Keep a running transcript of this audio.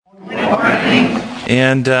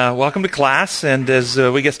And welcome to class. And as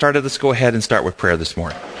we get started, let's go ahead and start with prayer this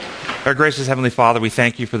morning. Our gracious Heavenly Father, we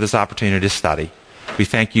thank you for this opportunity to study. We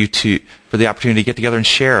thank you for the opportunity to get together and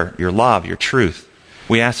share your love, your truth.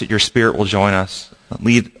 We ask that your Spirit will join us,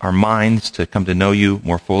 lead our minds to come to know you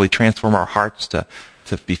more fully, transform our hearts to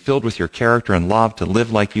be filled with your character and love, to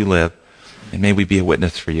live like you live. And may we be a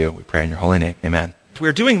witness for you. We pray in your holy name. Amen.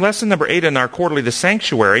 We're doing lesson number 8 in our quarterly, The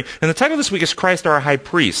Sanctuary. And the title this week is Christ our High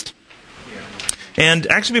Priest. And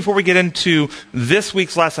actually, before we get into this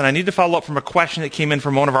week's lesson, I need to follow up from a question that came in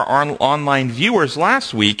from one of our online viewers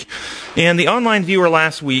last week. And the online viewer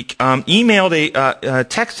last week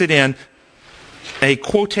texted in a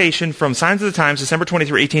quotation from Signs of the Times, December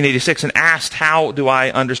 23, 1886, and asked, how do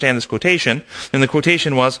I understand this quotation? And the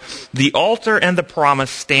quotation was, "The altar and the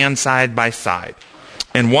promise stand side by side,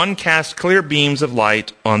 and one casts clear beams of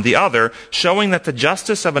light on the other, showing that the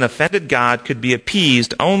justice of an offended God could be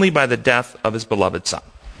appeased only by the death of his beloved Son."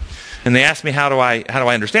 And they asked me, how do I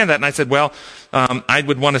understand that? And I said, well, I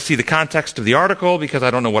would want to see the context of the article because I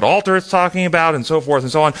don't know what altar it's talking about, and so forth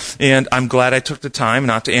and so on. And I'm glad I took the time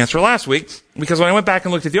not to answer last week, because when I went back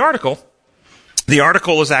and looked at the article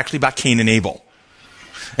is actually about Cain and Abel.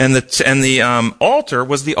 And the altar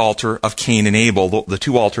was the altar of Cain and Abel, the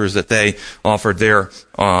two altars that they offered their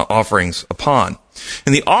offerings upon.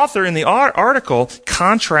 And the author in the article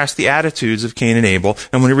contrasts the attitudes of Cain and Abel.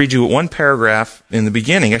 I'm going to read you one paragraph in the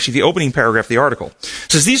beginning, actually the opening paragraph of the article.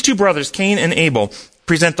 It says, "These two brothers, Cain and Abel,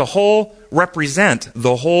 represent the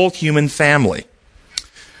whole human family.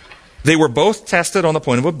 They were both tested on the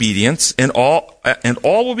point of obedience, and all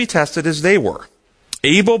will be tested as they were.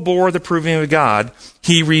 Abel bore the proving of God.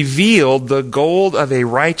 He revealed the gold of a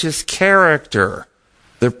righteous character,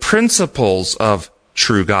 the principles of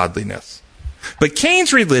true godliness. But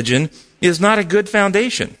Cain's religion is not a good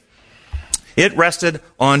foundation. It rested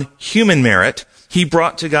on human merit. He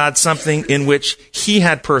brought to God something in which he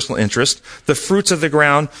had personal interest, the fruits of the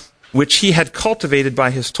ground which he had cultivated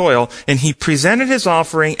by his toil, and he presented his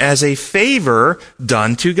offering as a favor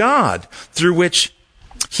done to God, through which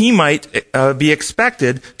he might be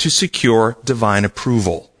expected to secure divine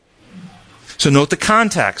approval." So note the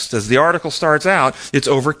context. As the article starts out, it's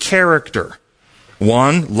over character.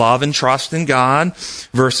 One, love and trust in God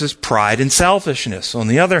versus pride and selfishness on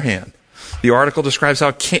the other hand. The article describes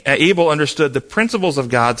how Abel understood the principles of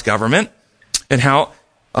God's government and how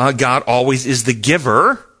God always is the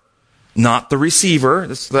giver, not the receiver.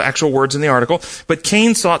 That's the actual words in the article. But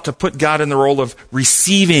Cain sought to put God in the role of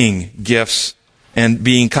receiving gifts and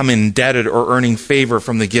becoming indebted or earning favor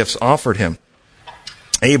from the gifts offered him.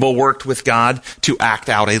 Abel worked with God to act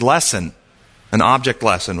out a lesson. An object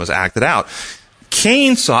lesson was acted out.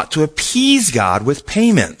 Cain sought to appease God with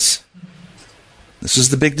payments. This is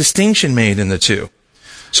the big distinction made in the two.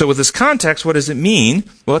 So with this context, what does it mean?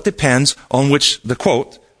 Well, it depends on which, the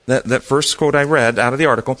quote, that first quote I read out of the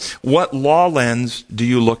article, what law lens do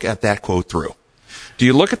you look at that quote through? Do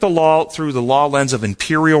you look at the law through the law lens of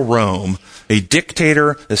imperial Rome, a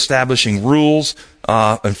dictator establishing rules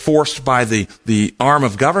enforced by the arm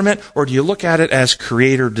of government, or do you look at it as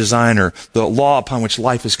creator, designer, the law upon which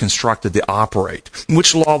life is constructed to operate?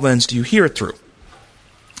 Which law lens do you hear it through?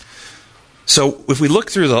 So if we look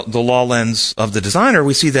through the law lens of the designer,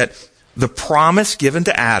 we see that the promise given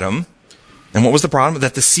to Adam, and what was the promise?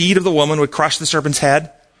 That the seed of the woman would crush the serpent's head,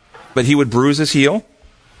 but he would bruise his heel,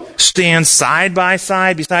 stand side by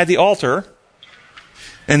side beside the altar,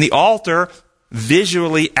 and the altar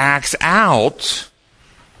visually acts out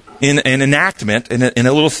in an enactment, in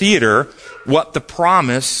a little theater, what the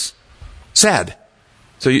promise said.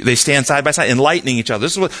 So they stand side by side, enlightening each other.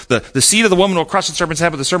 This is what the seed of the woman will crush the serpent's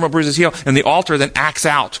head, but the serpent will bruise his heel, and the altar then acts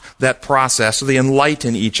out that process, so they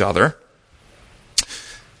enlighten each other.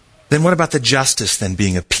 Then what about the justice then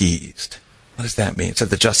being appeased? What does that mean? It said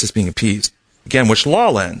the justice being appeased. Again, which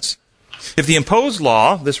law lens? If the imposed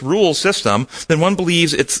law, this rule system, then one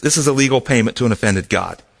believes this is a legal payment to an offended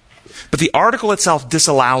God. But the article itself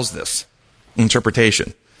disallows this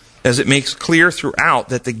interpretation, as it makes clear throughout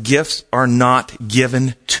that the gifts are not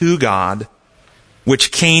given to God,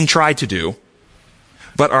 which Cain tried to do,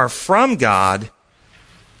 but are from God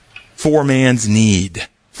for man's need.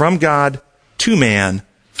 From God to man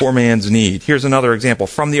for man's need. Here's another example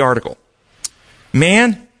from the article.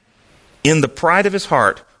 Man, in the pride of his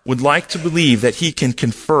heart, would like to believe that he can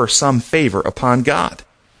confer some favor upon God,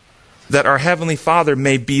 that our Heavenly Father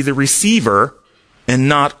may be the receiver and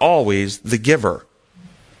not always the giver.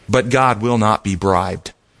 But God will not be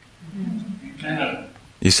bribed.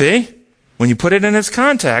 You see? When you put it in its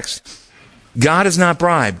context, God is not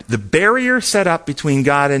bribed. The barrier set up between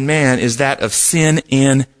God and man is that of sin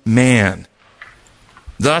in man.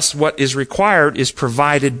 Thus, what is required is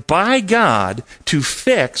provided by God to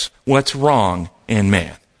fix what's wrong in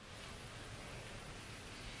man.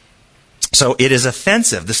 So it is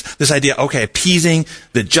offensive, this idea, appeasing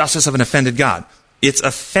the justice of an offended God. It's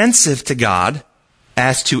offensive to God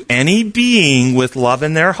as to any being with love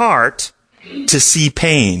in their heart to see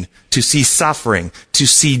pain, to see suffering, to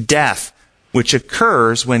see death, which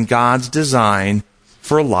occurs when God's design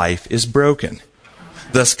for life is broken.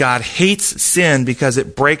 Thus, God hates sin because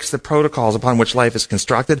it breaks the protocols upon which life is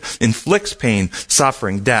constructed, inflicts pain,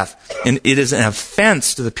 suffering, death, and it is an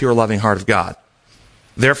offense to the pure, loving heart of God.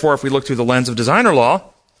 Therefore, if we look through the lens of designer law,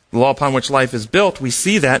 the law upon which life is built, we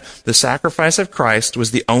see that the sacrifice of Christ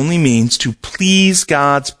was the only means to please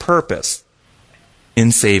God's purpose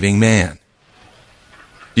in saving man.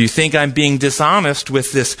 Do you think I'm being dishonest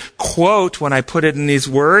with this quote when I put it in these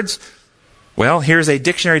words? Well, here's a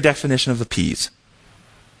dictionary definition of appease.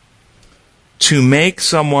 To make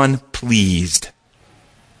someone pleased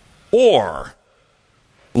or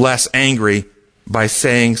less angry by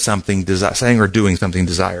saying or doing something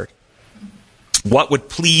desired. What would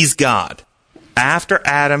please God? After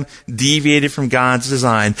Adam deviated from God's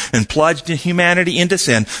design and plunged humanity into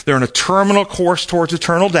sin, they're on a terminal course towards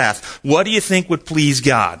eternal death. What do you think would please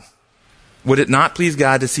God? Would it not please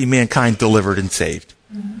God to see mankind delivered and saved?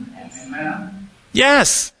 Amen.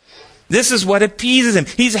 Yes. This is what appeases him.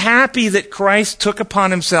 He's happy that Christ took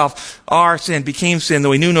upon himself our sin, became sin,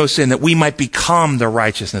 though he knew no sin, that we might become the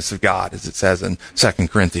righteousness of God, as it says in 2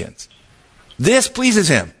 Corinthians. This pleases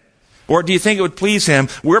him. Or do you think it would please him?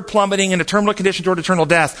 We're plummeting in a terminal condition toward eternal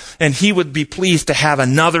death, and he would be pleased to have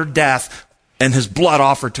another death and his blood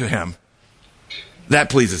offered to him. That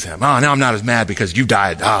pleases him. Oh, now I'm not as mad because you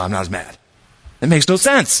died. I'm not as mad. It makes no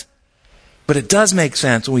sense. But it does make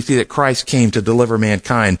sense when we see that Christ came to deliver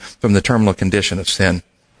mankind from the terminal condition of sin.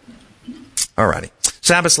 Alrighty.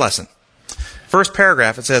 Sabbath lesson. First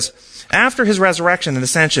paragraph, it says, after his resurrection and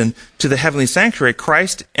ascension to the heavenly sanctuary,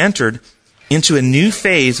 Christ entered into a new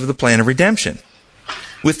phase of the plan of redemption.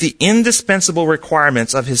 With the indispensable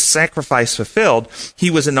requirements of his sacrifice fulfilled,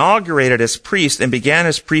 he was inaugurated as priest and began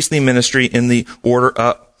his priestly ministry in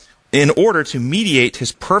order to mediate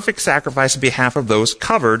his perfect sacrifice on behalf of those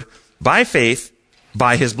covered by faith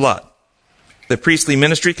by his blood. The priestly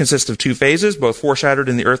ministry consists of two phases, both foreshadowed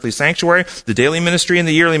in the earthly sanctuary, the daily ministry and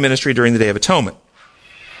the yearly ministry during the Day of Atonement.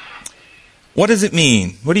 What does it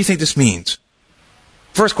mean? What do you think this means?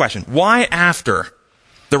 First question, why after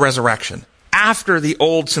the resurrection? After the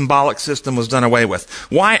old symbolic system was done away with?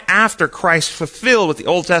 Why after Christ fulfilled what the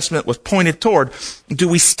Old Testament was pointed toward, do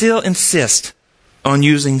we still insist on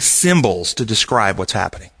using symbols to describe what's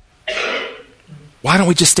happening? Why don't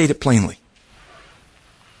we just state it plainly?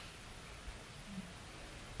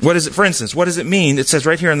 What is it, for instance, what does it mean? It says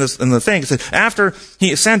right here in the thing, it says, after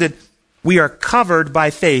he ascended, we are covered by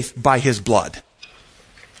faith by his blood.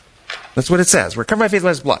 That's what it says. We're covered by faith by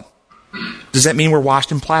his blood. Does that mean we're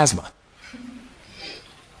washed in plasma?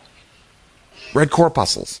 Red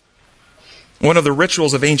corpuscles. One of the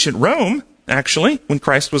rituals of ancient Rome, actually, when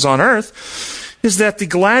Christ was on earth, is that the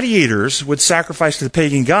gladiators would sacrifice to the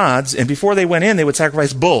pagan gods, and before they went in, they would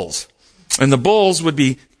sacrifice bulls. And the bulls would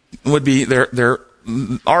be their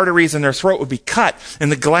arteries in their throat would be cut,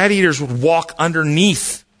 and the gladiators would walk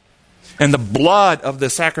underneath, and the blood of the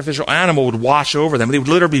sacrificial animal would wash over them. They would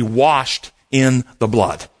literally be washed in the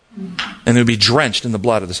blood. And they would be drenched in the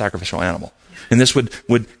blood of the sacrificial animal. And this would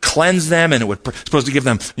cleanse them, and it would supposed to give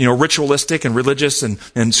them, ritualistic and religious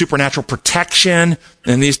and supernatural protection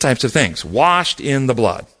and these types of things. Washed in the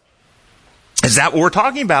blood. Is that what we're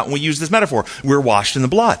talking about when we use this metaphor? We're washed in the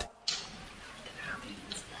blood.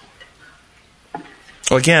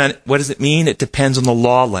 Well, again, what does it mean? It depends on the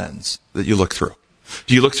law lens that you look through.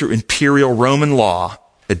 Do you look through imperial Roman law,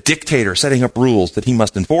 a dictator setting up rules that he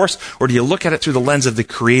must enforce, or do you look at it through the lens of the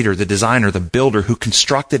creator, the designer, the builder who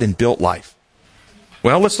constructed and built life?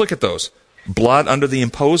 Well, let's look at those. Blood under the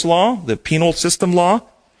imposed law, the penal system law,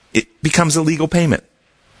 it becomes a legal payment.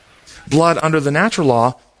 Blood under the natural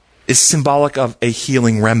law is symbolic of a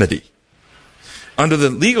healing remedy. Under the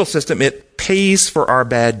legal system, it pays for our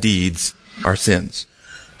bad deeds, our sins.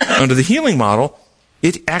 Under the healing model,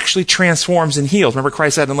 it actually transforms and heals. Remember,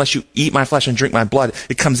 Christ said, unless you eat my flesh and drink my blood,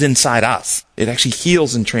 it comes inside us. It actually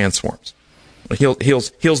heals and transforms. It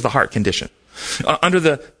heals the heart condition. Under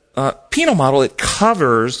the penal model, it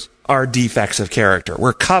covers our defects of character.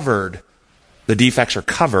 We're covered. The defects are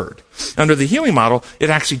covered. Under the healing model, it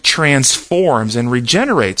actually transforms and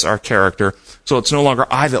regenerates our character, so it's no longer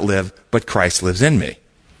I that live, but Christ lives in me.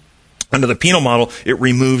 Under the penal model, it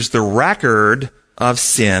removes the record of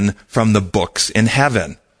sin from the books in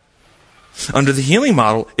heaven. Under the healing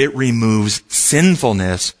model, it removes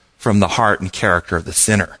sinfulness from the heart and character of the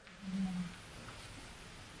sinner.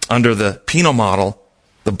 Under the penal model,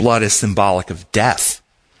 the blood is symbolic of death.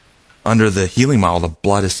 Under the healing model, the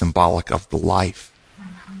blood is symbolic of the life.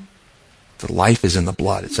 The life is in the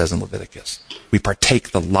blood, it says in Leviticus. We partake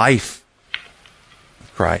the life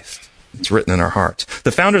of Christ. It's written in our hearts.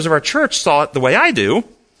 The founders of our church saw it the way I do.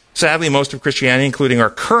 Sadly, most of Christianity, including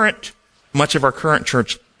much of our current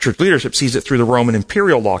church leadership, sees it through the Roman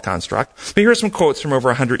imperial law construct. But here are some quotes from over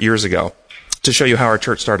 100 years ago to show you how our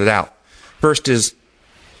church started out. First is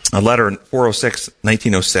a letter in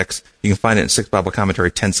 1906. You can find it in 6th Bible Commentary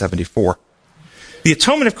 1074. The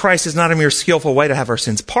atonement of Christ is not a mere skillful way to have our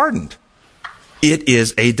sins pardoned. It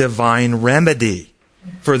is a divine remedy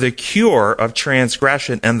for the cure of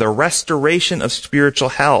transgression and the restoration of spiritual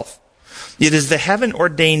health. It is the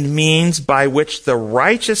heaven-ordained means by which the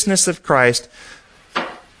righteousness of Christ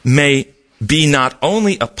may be not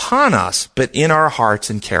only upon us, but in our hearts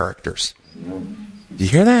and characters. Do you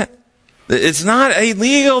hear that? It's not a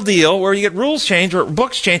legal deal where you get rules changed or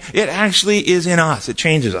books changed. It actually is in us. It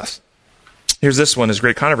changes us. Here's this one, is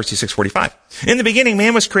Great Controversy 645. In the beginning,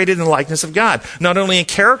 man was created in the likeness of God, not only in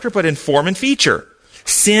character, but in form and feature.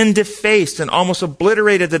 Sin defaced and almost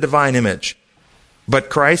obliterated the divine image. But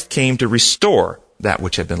Christ came to restore that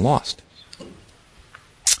which had been lost.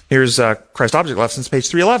 Here's Christ Object Lessons, page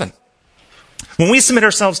 311. When we submit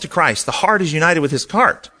ourselves to Christ, the heart is united with his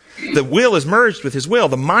heart. The will is merged with his will.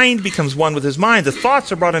 The mind becomes one with his mind. The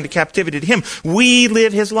thoughts are brought into captivity to him. We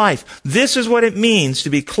live his life. This is what it means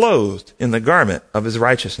to be clothed in the garment of his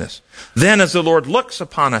righteousness. Then as the Lord looks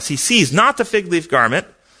upon us, he sees not the fig leaf garment,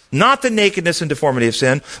 not the nakedness and deformity of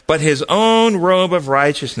sin, but his own robe of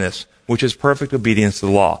righteousness, which is perfect obedience to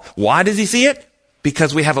the law. Why does he see it?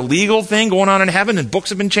 Because we have a legal thing going on in heaven and books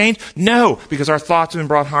have been changed? No, because our thoughts have been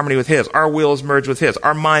brought in harmony with his. Our will is merged with his.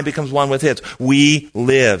 Our mind becomes one with his. We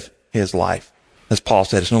live his life. As Paul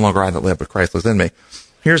said, it's no longer I that live, but Christ lives in me.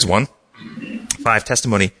 Here's one. 5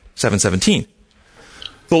 Testimony 7:17.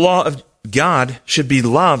 The law of God should be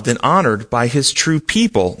loved and honored by his true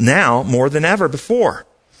people now more than ever before.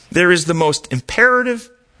 There is the most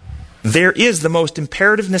imperative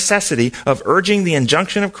necessity of urging the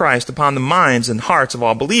injunction of Christ upon the minds and hearts of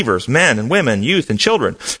all believers, men and women, youth and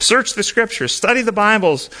children. Search the scriptures, study the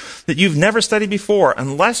Bibles that you've never studied before.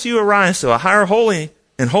 Unless you arise to a higher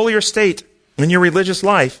holier state in your religious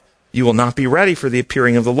life, you will not be ready for the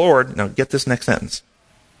appearing of the Lord. Now get this next sentence.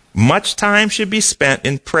 Much time should be spent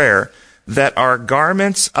in prayer that our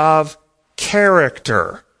garments of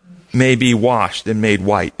character may be washed and made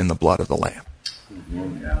white in the blood of the Lamb.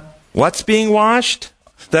 What's being washed?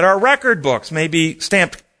 That our record books may be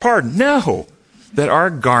stamped pardon. No. That our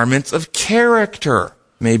garments of character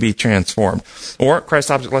may be transformed. Or, Christ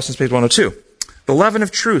Object Lessons, page 102. The leaven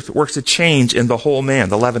of truth works a change in the whole man.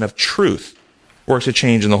 The leaven of truth works a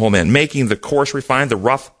change in the whole man, making the coarse refined, the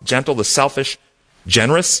rough gentle, the selfish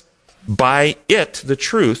generous. By it, the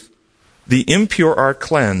truth, the impure are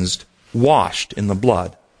cleansed, washed in the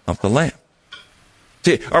blood of the Lamb.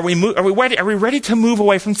 See, are we ready to move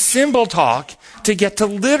away from symbol talk to get to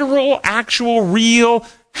literal, actual, real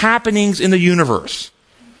happenings in the universe?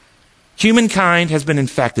 Humankind has been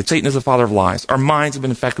infected. Satan is the father of lies. Our minds have been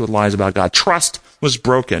infected with lies about God. Trust was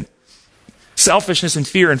broken. Selfishness and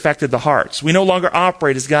fear infected the hearts. We no longer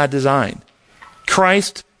operate as God designed.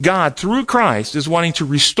 God, through Christ, is wanting to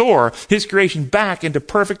restore his creation back into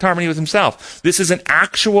perfect harmony with himself. This is an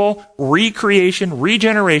actual recreation,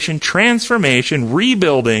 regeneration, transformation,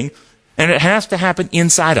 rebuilding, and it has to happen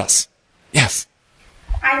inside us. Yes?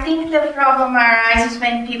 I think the problem arises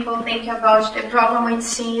when people think about the problem with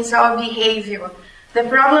sin is our behavior. The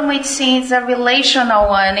problem with sin is a relational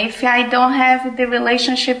one. If I don't have the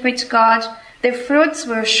relationship with God, the fruits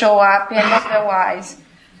will show up and otherwise.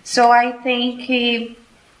 So I think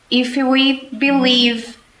if we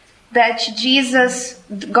believe that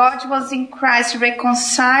God was in Christ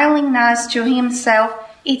reconciling us to himself,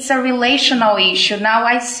 it's a relational issue. Now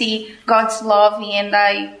I see God's love and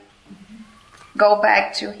I go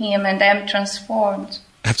back to him and I'm transformed.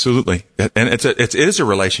 Absolutely. And it is a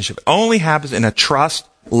relationship. It only happens in a trust,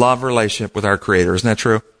 love relationship with our Creator. Isn't that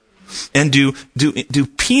true? And do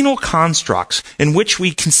penal constructs in which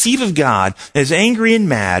we conceive of God as angry and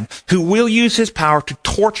mad, who will use his power to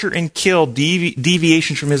torture and kill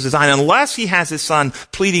deviations from his design, unless he has his son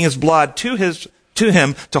pleading his blood to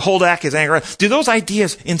him to hold back his anger. Do those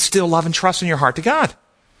ideas instill love and trust in your heart to God?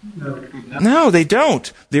 No, they don't.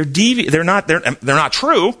 They're not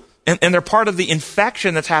true. And they're part of the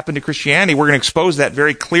infection that's happened to Christianity. We're going to expose that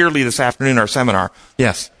very clearly this afternoon in our seminar.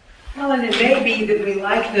 Yes? Well, and it may be that we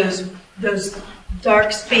like those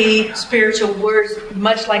dark spiritual words,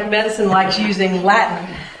 much like medicine likes using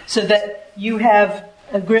Latin, so that you have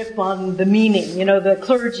a grip on the meaning. You know, the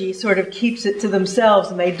clergy sort of keeps it to themselves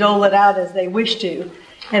and they dole it out as they wish to.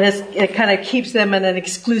 And it kind of keeps them in an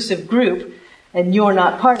exclusive group, and you're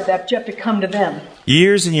not part of that, but you have to come to them.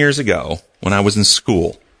 Years and years ago, when I was in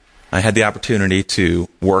school, I had the opportunity to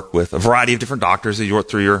work with a variety of different doctors that you work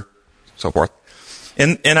through your so forth.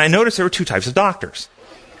 And I noticed there were two types of doctors.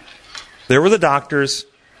 There were the doctors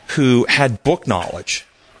who had book knowledge,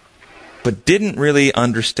 but didn't really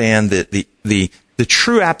understand the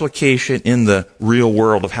true application in the real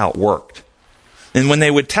world of how it worked. And when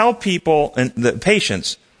they would tell people and the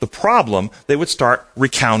patients the problem, they would start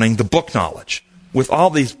recounting the book knowledge with all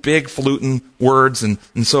these big falutin words and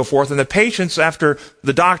so forth. And the patients, after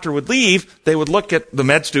the doctor would leave, they would look at the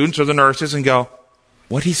med students or the nurses and go,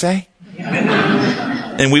 "What'd he say?"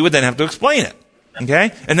 And we would then have to explain it.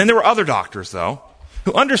 Okay? And then there were other doctors, though,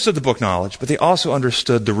 who understood the book knowledge, but they also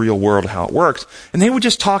understood the real world, how it works. And they would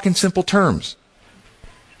just talk in simple terms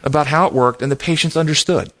about how it worked, and the patients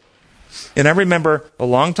understood. And I remember a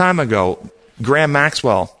long time ago, Graham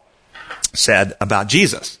Maxwell said about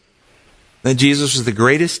Jesus that Jesus was the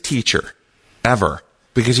greatest teacher ever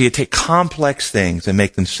because he would take complex things and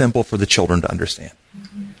make them simple for the children to understand.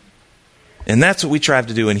 And that's what we strive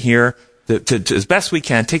to do in here, to as best we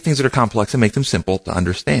can, take things that are complex and make them simple to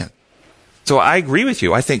understand. So I agree with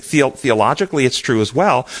you. I think theologically it's true as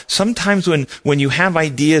well. Sometimes when you have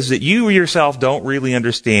ideas that you yourself don't really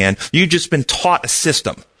understand, you've just been taught a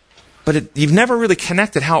system, but you've never really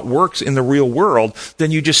connected how it works in the real world, then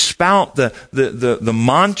you just spout the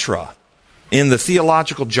mantra in the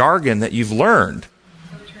theological jargon that you've learned.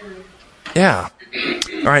 Yeah.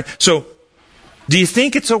 All right. So do you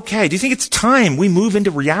think it's okay? Do you think it's time we move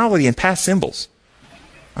into reality and past symbols?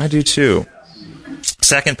 I do too.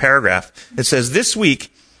 Second paragraph. It says, This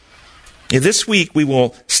week we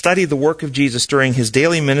will study the work of Jesus during his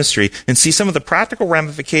daily ministry and see some of the practical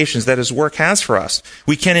ramifications that his work has for us.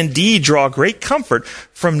 We can indeed draw great comfort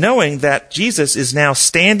from knowing that Jesus is now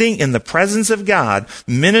standing in the presence of God,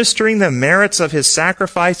 ministering the merits of his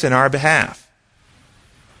sacrifice in our behalf.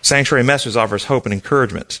 Sanctuary Message offers hope and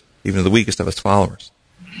encouragement, even to the weakest of his followers.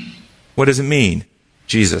 What does it mean?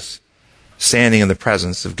 Jesus standing in the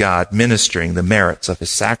presence of God, ministering the merits of his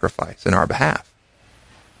sacrifice in our behalf.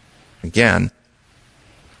 Again,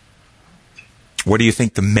 what do you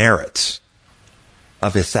think the merits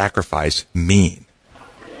of his sacrifice mean?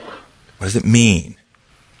 What does it mean?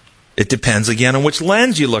 It depends, again, on which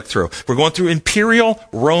lens you look through. We're going through imperial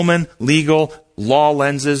Roman legal law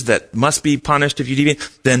lenses that must be punished if you deviate.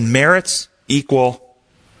 Then merits equal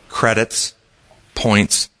credits,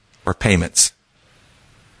 points, or payments.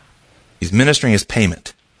 He's ministering his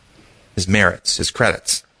payment, his merits, his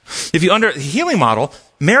credits. If you under the healing model,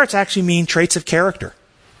 merits actually mean traits of character,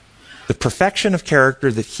 the perfection of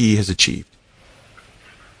character that he has achieved.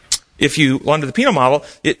 If you under the penal model,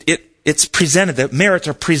 it's presented that merits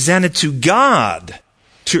are presented to God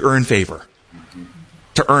to earn favor,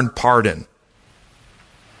 to earn pardon.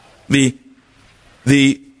 Under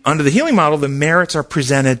the healing model, the merits are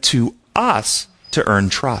presented to us to earn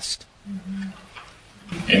trust.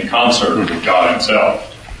 In concert with God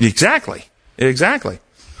himself. Exactly.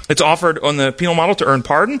 It's offered on the penal model to earn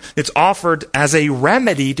pardon. It's offered as a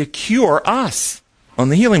remedy to cure us on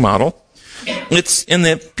the healing model. It's in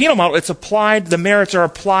the penal model, it's applied, the merits are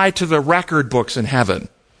applied to the record books in heaven.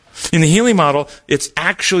 In the healing model, it's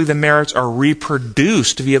actually the merits are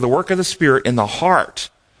reproduced via the work of the Spirit in the heart,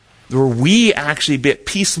 where we actually get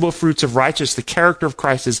peaceable fruits of righteousness. The character of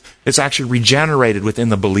Christ is actually regenerated within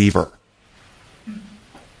the believer.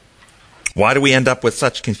 Why do we end up with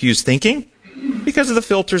such confused thinking? Because of the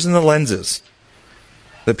filters and the lenses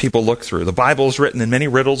that people look through. The Bible is written in many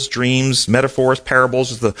riddles, dreams, metaphors,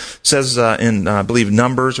 parables. It says in, I believe,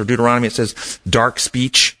 Numbers or Deuteronomy, it says dark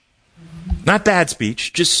speech. Not bad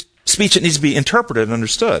speech, just speech that needs to be interpreted and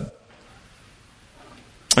understood.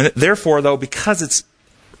 And therefore, though, because it's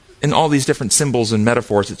in all these different symbols and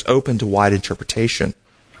metaphors, it's open to wide interpretation.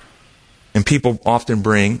 And people often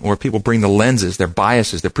bring the lenses, their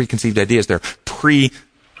biases, their preconceived ideas, their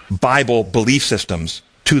pre-Bible belief systems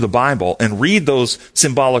to the Bible and read those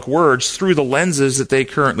symbolic words through the lenses that they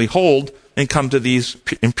currently hold and come to these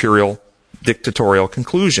imperial dictatorial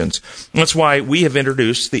conclusions. And that's why we have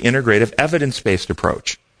introduced the integrative evidence-based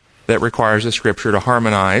approach that requires the Scripture to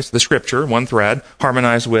harmonize, the Scripture, one thread,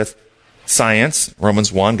 harmonize with science,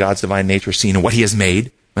 Romans 1, God's divine nature seen in what he has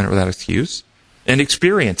made, without excuse. and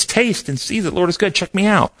experience, taste, and see that the Lord is good. Check me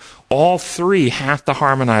out. All three have to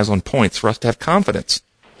harmonize on points for us to have confidence.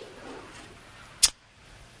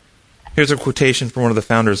 Here's a quotation from one of the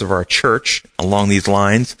founders of our church along these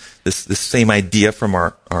lines, this same idea from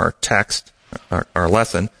our text, our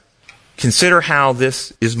lesson. Consider how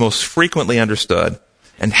this is most frequently understood,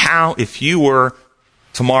 and how, if you were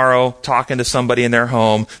tomorrow talking to somebody in their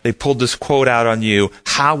home, they pulled this quote out on you,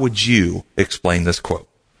 how would you explain this quote?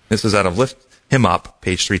 This is out of Lift Him Up,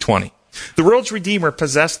 page 320. The world's Redeemer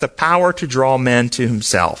possessed the power to draw men to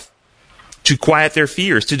himself, to quiet their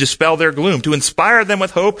fears, to dispel their gloom, to inspire them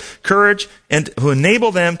with hope, courage, and to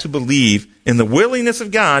enable them to believe in the willingness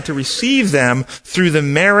of God to receive them through the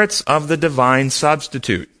merits of the divine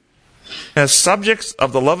substitute. As subjects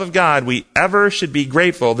of the love of God, we ever should be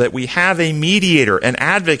grateful that we have a mediator, an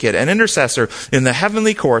advocate, an intercessor in the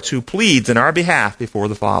heavenly courts who pleads in our behalf before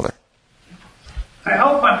the Father. I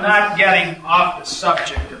hope I'm not getting off the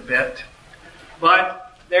subject a bit,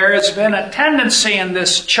 but there has been a tendency in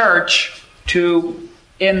this church to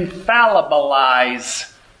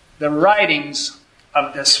infallibilize the writings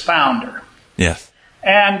of this founder. Yes.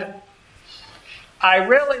 And I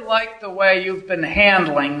really like the way you've been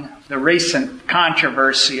handling the recent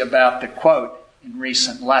controversy about the quote in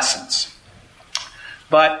recent lessons.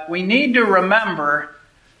 But we need to remember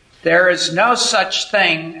there is no such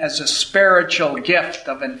thing as a spiritual gift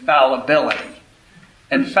of infallibility.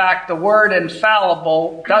 In fact, the word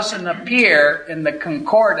infallible doesn't appear in the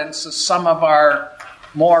concordance of some of our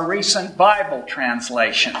more recent Bible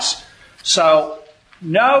translations. So,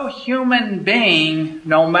 no human being,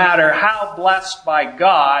 no matter how blessed by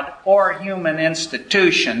God or human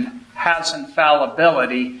institution, has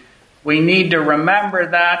infallibility. We need to remember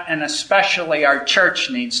that, and especially our church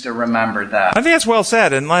needs to remember that. I think that's well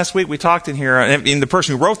said. And last week we talked in here, and the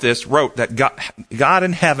person who wrote this wrote that God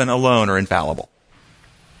and heaven alone are infallible.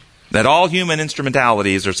 That all human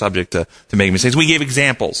instrumentalities are subject to making mistakes. We gave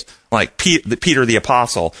examples, like Peter the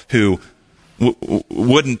Apostle, who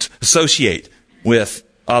wouldn't associate with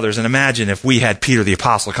others. And imagine if we had Peter the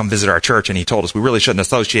Apostle come visit our church and he told us we really shouldn't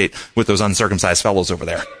associate with those uncircumcised fellows over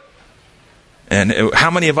there. And how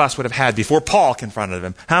many of us would have had, before Paul confronted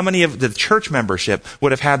him, how many of the church membership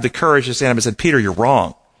would have had the courage to stand up and said, Peter, you're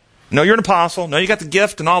wrong. No, you're an apostle. No, you got the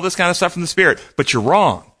gift and all this kind of stuff from the Spirit, but you're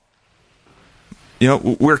wrong. You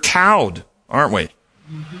know, we're cowed, aren't we?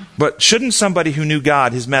 Mm-hmm. But shouldn't somebody who knew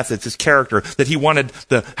God, his methods, his character, that he wanted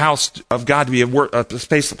the house of God to be a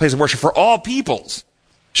place of worship for all peoples,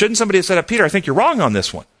 shouldn't somebody have said, up, Peter, I think you're wrong on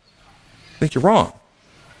this one. I think you're wrong.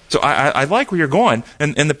 So I like where you're going.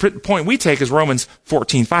 And the point we take is Romans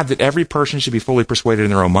 14:5, that every person should be fully persuaded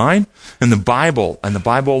in their own mind. And the Bible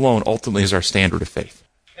alone ultimately is our standard of faith.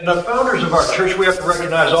 And the founders of our church, we have to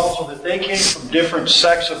recognize also that they came from different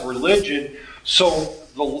sects of religion. So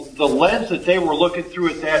the lens that they were looking through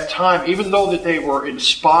at that time, even though that they were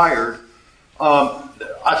inspired,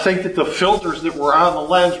 I think that the filters that were on the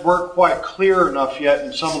lens weren't quite clear enough yet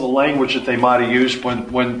in some of the language that they might have used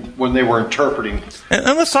when they were interpreting. And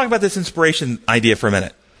let's talk about this inspiration idea for a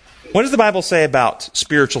minute. What does the Bible say about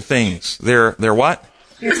spiritual things? They're what?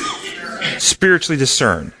 Spiritually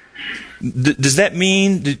discerned. Does that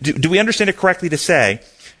mean, do we understand it correctly to say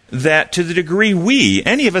that to the degree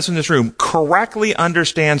any of us in this room, correctly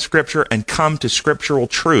understand Scripture and come to scriptural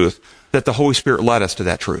truth, that the Holy Spirit led us to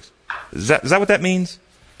that truth? Is that what that means?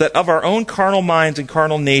 That of our own carnal minds and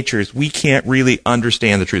carnal natures, we can't really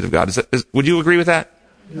understand the truth of God. Would you agree with that?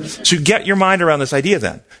 So get your mind around this idea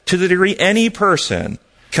then. To the degree any person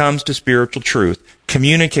comes to spiritual truth,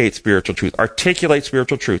 communicates spiritual truth, articulates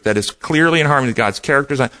spiritual truth, that is clearly in harmony with God's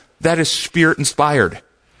character, that is Spirit-inspired.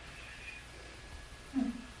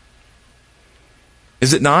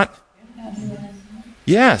 Is it not?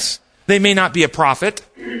 Yes. They may not be a prophet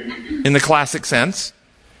in the classic sense,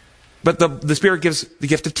 but the Spirit gives the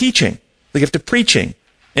gift of teaching, the gift of preaching.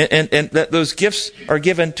 And that those gifts are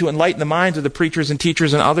given to enlighten the minds of the preachers and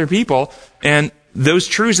teachers and other people. And those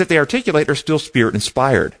truths that they articulate are still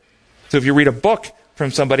Spirit-inspired. So if you read a book from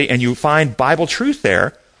somebody and you find Bible truth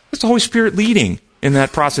there, it's the Holy Spirit leading in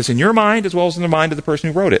that process in your mind as well as in the mind of the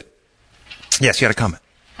person who wrote it. Yes, you had a comment.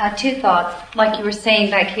 Two thoughts. Like you were saying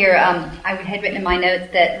back here, I had written in my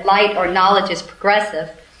notes that light or knowledge is progressive,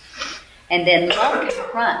 and then love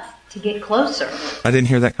confronts to get closer. I didn't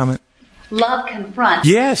hear that comment. Love confronts.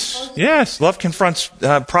 Yes. Love confronts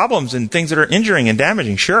problems and things that are injuring and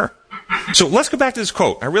damaging, sure. So let's go back to this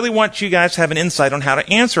quote. I really want you guys to have an insight on how to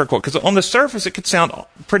answer a quote, because on the surface it could sound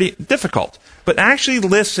pretty difficult. But actually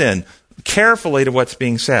listen carefully to what's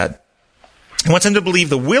being said. He wants them to believe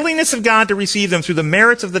the willingness of God to receive them through the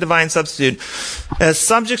merits of the divine substitute. As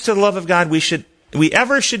subjects to the love of God, we should we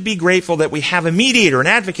ever should be grateful that we have a mediator, an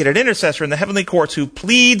advocate, an intercessor in the heavenly courts who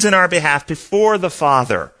pleads in our behalf before the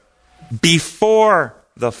Father. Before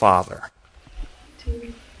the Father.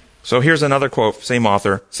 So here's another quote, same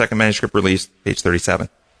author, second manuscript released, page 37.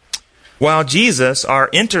 While Jesus, our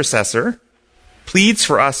intercessor, pleads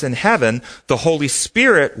for us in heaven, the Holy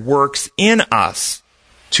Spirit works in us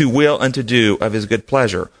to will and to do of his good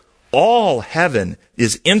pleasure. All heaven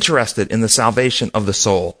is interested in the salvation of the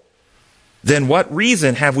soul. Then what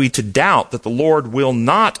reason have we to doubt that the Lord will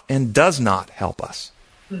not and does not help us?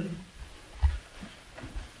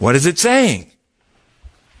 What is it saying?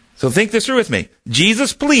 So think this through with me.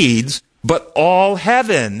 Jesus pleads, but all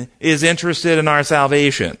heaven is interested in our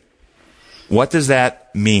salvation. What does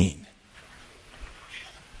that mean?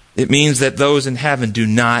 It means that those in heaven do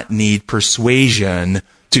not need persuasion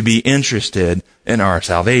to be interested in our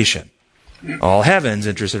salvation. All heaven's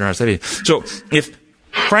interested in our salvation. So if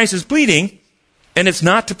Christ is pleading, and it's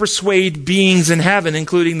not to persuade beings in heaven,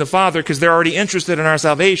 including the Father, because they're already interested in our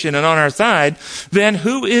salvation and on our side, then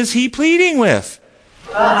who is he pleading with?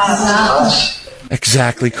 Us.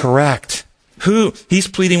 Exactly correct. Who? He's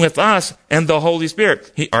pleading with us and the Holy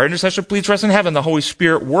Spirit. Our intercessor pleads for us in heaven. The Holy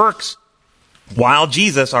Spirit works. While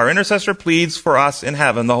Jesus, our intercessor, pleads for us in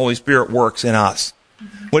heaven, the Holy Spirit works in us.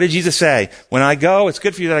 What did Jesus say? When I go, it's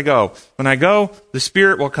good for you that I go. When I go, the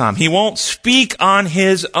Spirit will come. He won't speak on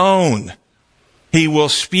his own. He will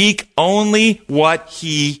speak only what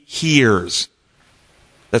he hears.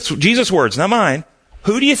 That's Jesus' words, not mine.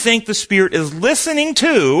 Who do you think the Spirit is listening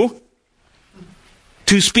to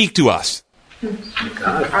speak to us?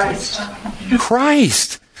 Christ.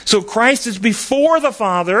 Christ. So Christ is before the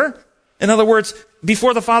Father. In other words,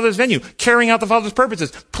 before the Father's venue, carrying out the Father's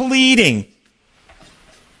purposes, pleading.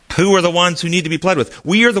 Who are the ones who need to be pled with?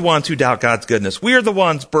 We are the ones who doubt God's goodness. We are the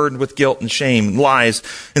ones burdened with guilt and shame, lies,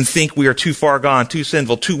 and think we are too far gone, too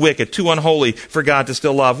sinful, too wicked, too unholy for God to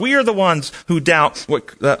still love. We are the ones who doubt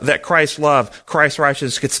that Christ's love, Christ's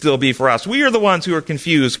righteousness could still be for us. We are the ones who are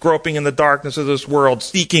confused, groping in the darkness of this world,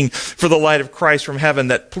 seeking for the light of Christ from heaven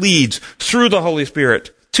that pleads through the Holy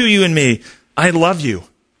Spirit to you and me. I love you.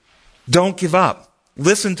 Don't give up.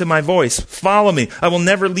 Listen to my voice. Follow me. I will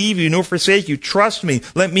never leave you nor forsake you. Trust me.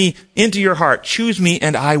 Let me into your heart. Choose me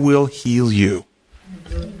and I will heal you.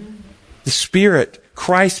 The Spirit,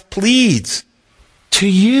 Christ pleads to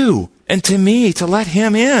you and to me to let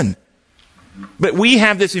him in. But we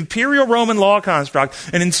have this imperial Roman law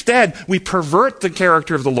construct, and instead we pervert the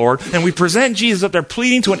character of the Lord, and we present Jesus up there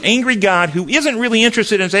pleading to an angry God who isn't really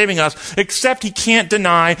interested in saving us, except he can't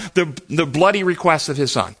deny the bloody request of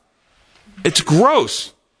his Son. It's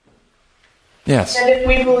gross. Yes. And if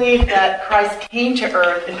we believe that Christ came to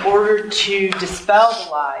earth in order to dispel the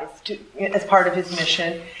lies as part of his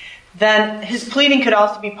mission, then his pleading could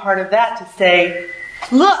also be part of that to say,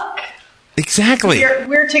 look. Exactly.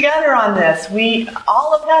 We're together on this.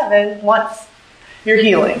 All of heaven wants your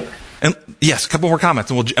healing. And yes, a couple more comments,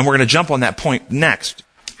 and we're going to jump on that point next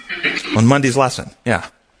on Monday's lesson. Yeah.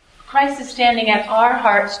 Christ is standing at our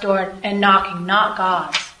heart's door and knocking, not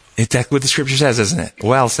God's. Exactly what the Scripture says, isn't it?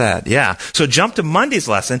 Well said. Yeah. So jump to Monday's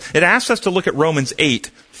lesson. It asks us to look at Romans 8,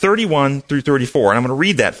 31 through 34. And I'm going to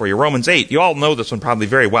read that for you. Romans 8. You all know this one probably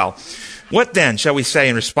very well. What then shall we say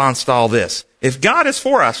in response to all this? If God is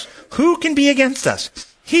for us, who can be against us?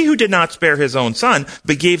 He who did not spare his own Son,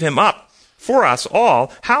 but gave him up for us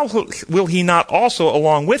all, how will he not also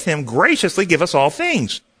along with him graciously give us all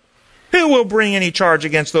things? Who will bring any charge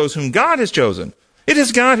against those whom God has chosen? It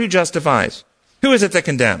is God who justifies. Who is it that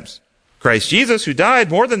condemns? Christ Jesus, who died,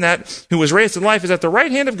 more than that, who was raised to life, is at the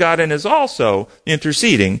right hand of God and is also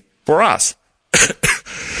interceding for us.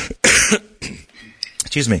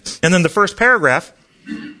 Excuse me. And then the first paragraph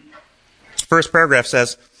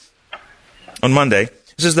says, on Monday,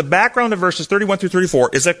 it says, the background of verses 31 through 34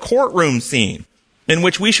 is a courtroom scene in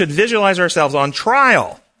which we should visualize ourselves on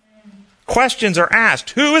trial. Questions are asked.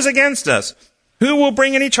 Who is against us? Who will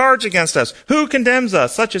bring any charge against us? Who condemns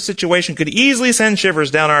us? Such a situation could easily send shivers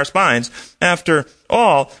down our spines. After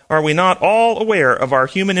all, are we not all aware of our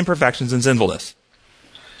human imperfections and sinfulness?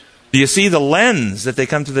 Do you see the lens that they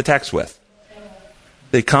come to the text with?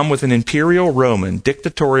 They come with an imperial Roman,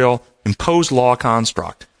 dictatorial, imposed law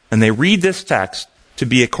construct. And they read this text to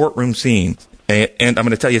be a courtroom scene. And I'm going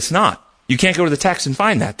to tell you it's not. You can't go to the text and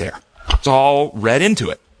find that there. It's all read into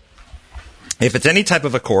it. If it's any type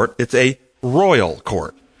of a court, it's a royal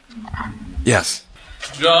court. Yes.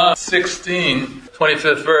 John 16,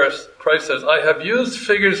 25th verse, Christ says, I have used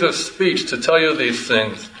figures of speech to tell you these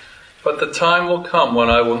things, but the time will come when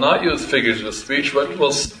I will not use figures of speech, but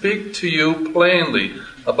will speak to you plainly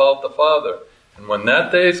about the Father. And when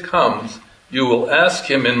that day comes, you will ask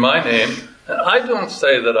him in my name. And I don't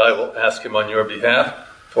say that I will ask him on your behalf,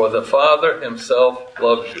 for the Father himself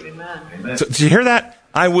loves you. Amen. So, did you hear that?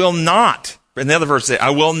 I will not. In the other verse, say, I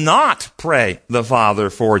will not pray the Father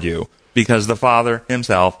for you, because the Father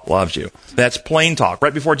himself loves you. That's plain talk.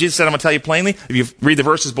 Right before Jesus said, I'm going to tell you plainly, if you read the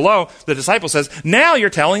verses below, the disciple says, now you're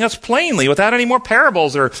telling us plainly without any more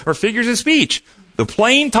parables or figures of speech. The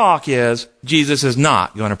plain talk is, Jesus is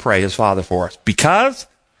not going to pray his Father for us, because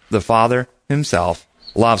the Father himself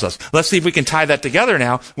loves us. Let's see if we can tie that together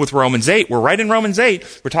now with Romans 8. We're right in Romans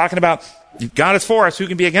 8. We're talking about God is for us. Who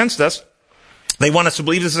can be against us? They want us to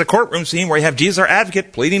believe this is a courtroom scene where you have Jesus, our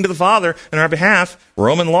advocate, pleading to the Father in our behalf.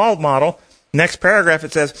 Roman law model. Next paragraph,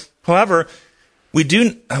 it says, however, we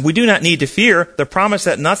do not need to fear. The promise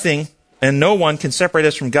that nothing and no one can separate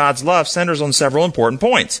us from God's love centers on several important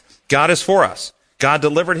points. God is for us. God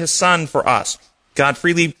delivered his Son for us. God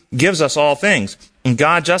freely gives us all things. And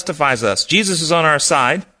God justifies us. Jesus is on our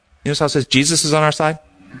side. You notice how it says Jesus is on our side?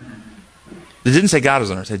 It didn't say God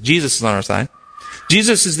is on our side. Jesus is on our side.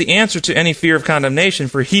 Jesus is the answer to any fear of condemnation,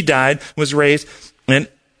 for he died, was raised, and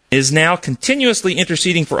is now continuously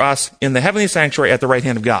interceding for us in the heavenly sanctuary at the right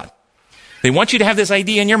hand of God. They want you to have this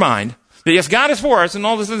idea in your mind that yes, God is for us and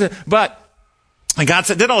all this, but God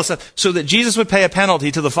did all this stuff so that Jesus would pay a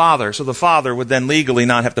penalty to the Father, so the Father would then legally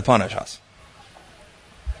not have to punish us.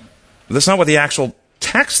 But that's not what the actual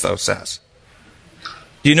text, though, says.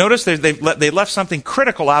 Do you notice they left something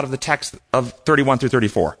critical out of the text of 31 through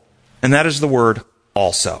 34? And that is the word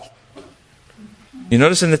also. You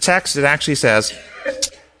notice in the text it actually says,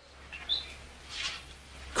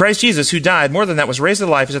 Christ Jesus, who died, more than that, was raised to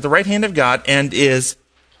life, is at the right hand of God, and is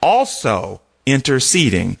also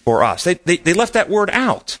interceding for us. They left that word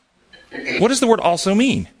out. What does the word also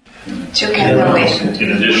mean? Together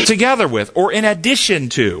with. Together with, or in addition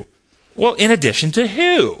to. Well, in addition to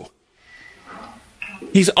who?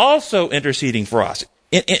 He's also interceding for us.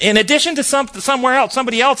 In addition to somewhere else,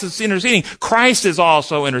 somebody else is interceding. Christ is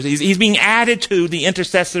also interceding. He's being added to the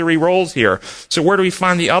intercessory roles here. So where do we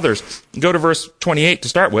find the others? Go to verse 28 to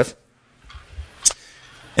start with.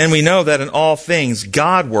 And we know that in all things,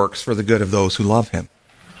 God works for the good of those who love him.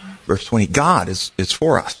 Verse 20, God is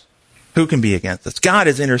for us. Who can be against us? God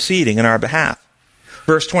is interceding in our behalf.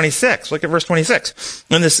 Verse 26, look at verse 26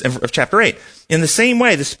 of chapter 8. In the same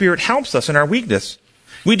way, the Spirit helps us in our weakness.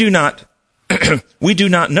 We do not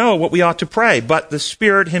know what we ought to pray, but the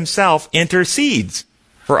Spirit himself intercedes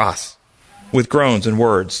for us with groans and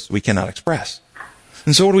words we cannot express.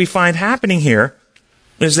 And so what do we find happening here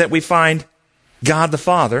is that we find God the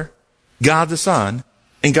Father, God the Son,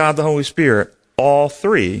 and God the Holy Spirit, all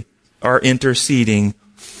three are interceding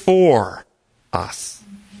for us.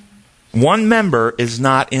 One member is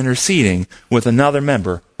not interceding with another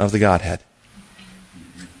member of the Godhead.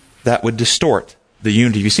 That would distort the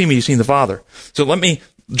unity. If you see me, you've seen the Father. So let me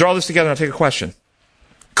draw this together and I'll take a question.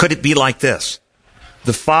 Could it be like this?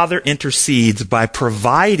 The Father intercedes by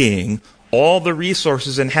providing all the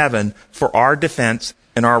resources in heaven for our defense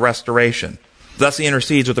and our restoration. Thus he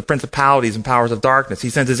intercedes with the principalities and powers of darkness. He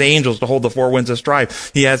sends his angels to hold the four winds of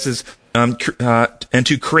strife. He has his and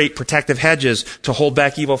to create protective hedges to hold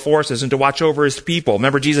back evil forces and to watch over his people.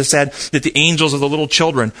 Remember, Jesus said that the angels of the little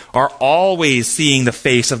children are always seeing the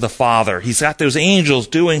face of the Father. He's got those angels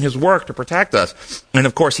doing his work to protect us. And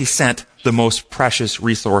of course, he sent the most precious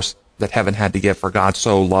resource that heaven had to give, for God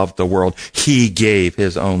so loved the world. He gave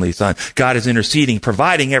his only Son. God is interceding,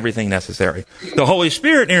 providing everything necessary. The Holy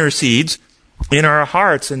Spirit intercedes in our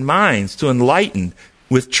hearts and minds to enlighten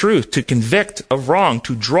with truth, to convict of wrong,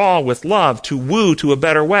 to draw with love, to woo to a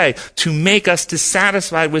better way, to make us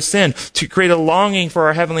dissatisfied with sin, to create a longing for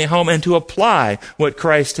our heavenly home, and to apply what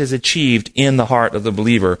Christ has achieved in the heart of the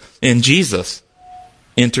believer. And Jesus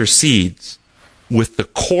intercedes with the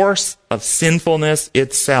course of sinfulness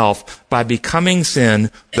itself by becoming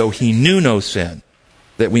sin, though he knew no sin,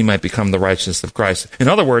 that we might become the righteousness of Christ. In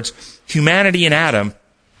other words, humanity in Adam,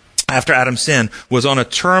 after Adam's sin, was on a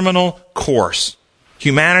terminal course.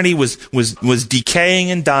 Humanity was decaying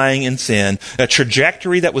and dying in sin, a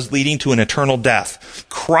trajectory that was leading to an eternal death.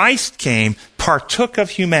 Christ came, partook of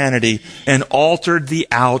humanity, and altered the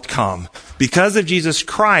outcome. Because of Jesus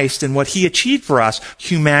Christ and what he achieved for us,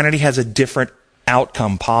 humanity has a different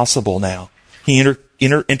outcome possible now. He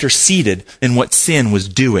interceded in what sin was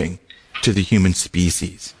doing to the human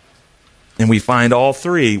species. And we find all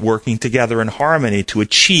three working together in harmony to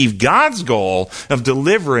achieve God's goal of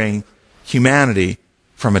delivering humanity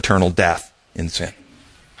from eternal death in sin.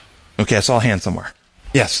 Okay, I saw a hand somewhere.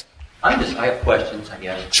 Yes? I have questions, I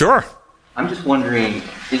guess. Sure. I'm just wondering,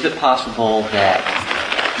 is it possible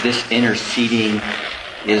that this interceding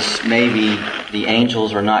is maybe the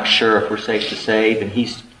angels are not sure if we're safe to save, and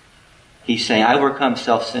he's saying, I overcome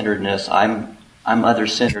self-centeredness. I'm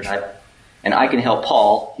other-centered, and I can help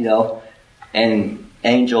Paul, and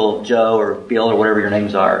Angel Joe or Bill or whatever your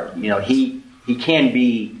names are. He can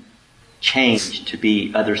be changed to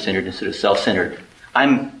be other-centered instead of self-centered.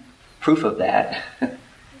 I'm proof of that.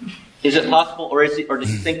 Is it possible, or do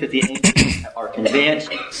you think that the angels are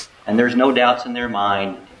convinced and there's no doubts in their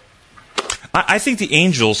mind? I think the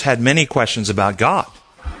angels had many questions about God,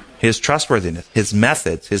 his trustworthiness, his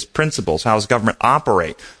methods, his principles, how his government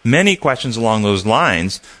operate. Many questions along those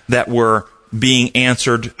lines that were being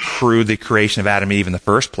answered through the creation of Adam and Eve in the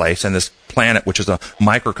first place, and this planet, which is a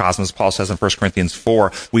microcosm, as Paul says in 1 Corinthians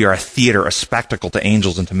 4, we are a theater, a spectacle to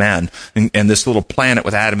angels and to men. And this little planet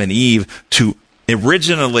with Adam and Eve to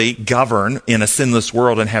originally govern in a sinless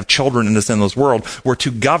world and have children in a sinless world were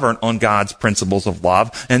to govern on God's principles of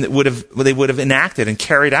love, and they would have enacted and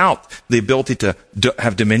carried out the ability to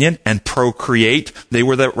have dominion and procreate. They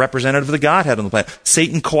were the representative of the Godhead on the planet.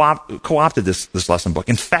 Satan co-opted this lesson book,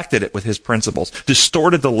 infected it with his principles,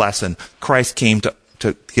 distorted the lesson. Christ came to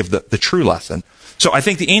give the true lesson. So I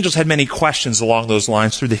think the angels had many questions along those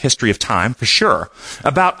lines through the history of time, for sure.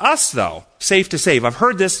 About us, though, safe to save. I've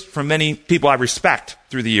heard this from many people I respect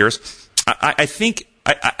through the years. I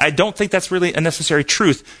don't think that's really a necessary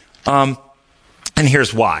truth. And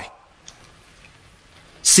here's why.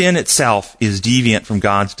 Sin itself is deviant from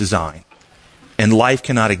God's design. And life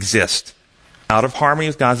cannot exist out of harmony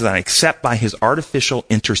with God's design except by his artificial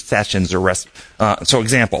intercessions. So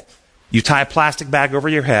example, you tie a plastic bag over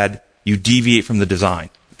your head, you deviate from the design.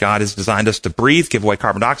 God has designed us to breathe, give away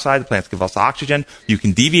carbon dioxide. The plants give us oxygen. You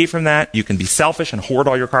can deviate from that. You can be selfish and hoard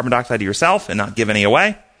all your carbon dioxide to yourself and not give any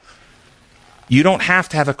away. You don't have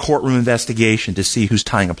to have a courtroom investigation to see who's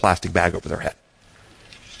tying a plastic bag over their head.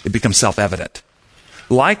 It becomes self-evident.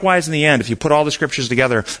 Likewise, in the end, if you put all the scriptures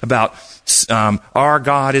together about our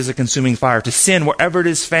God is a consuming fire, to sin wherever it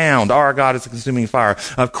is found, our God is a consuming fire.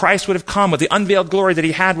 Christ would have come with the unveiled glory that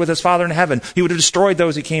he had with his Father in heaven. He would have destroyed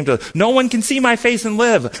those he came to. No one can see my face and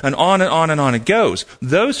live. And on and on and on it goes.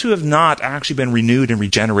 Those who have not actually been renewed and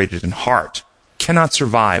regenerated in heart cannot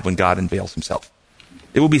survive when God unveils himself.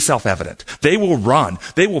 It will be self-evident. They will run.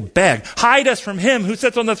 They will beg. Hide us from him who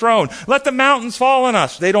sits on the throne. Let the mountains fall on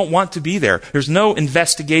us. They don't want to be there. There's no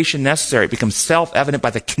investigation necessary. It becomes self-evident by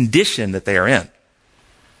the condition that they are in.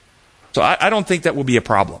 So I don't think that will be a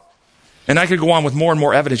problem. And I could go on with more and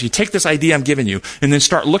more evidence. You take this idea I'm giving you and then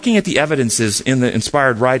start looking at the evidences in the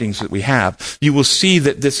inspired writings that we have. You will see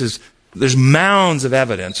that there's mounds of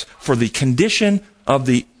evidence for the condition of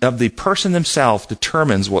the person themselves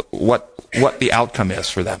determines what the outcome is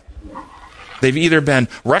for them. They've either been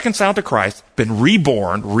reconciled to Christ, been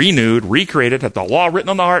reborn, renewed, recreated, had the law written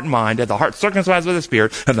on the heart and mind, had the heart circumcised with the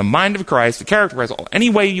Spirit, had the mind of Christ, the character of Christ.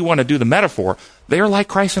 Any way you want to do the metaphor, they are like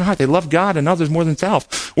Christ in heart. They love God and others more than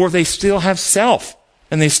self. Or they still have self,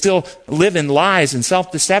 and they still live in lies and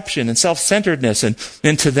self-deception and self-centeredness.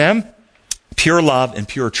 And to them, pure love and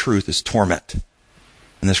pure truth is torment.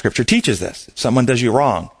 And the Scripture teaches this. If someone does you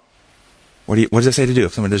wrong, what does it say to do?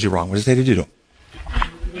 If someone does you wrong, what does it say to do to them?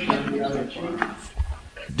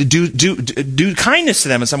 Do kindness to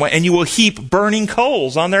them in some way, and you will heap burning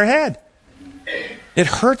coals on their head. It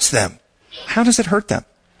hurts them. How does it hurt them?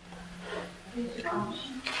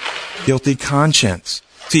 Guilty conscience.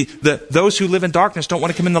 See, those who live in darkness don't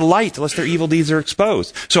want to come in the light unless their evil deeds are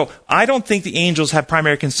exposed. So I don't think the angels have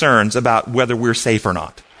primary concerns about whether we're safe or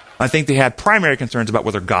not. I think they had primary concerns about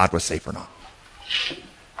whether God was safe or not.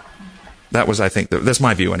 That was, I think, that's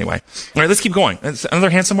my view anyway. All right, let's keep going. Another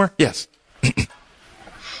hand somewhere? Yes.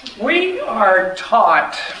 We are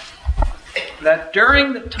taught that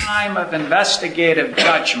during the time of investigative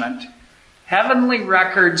judgment, heavenly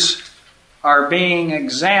records are being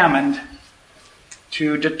examined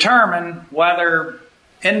to determine whether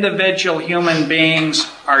individual human beings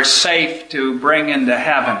are safe to bring into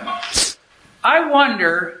heaven. I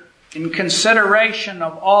wonder, in consideration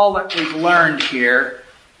of all that we've learned here,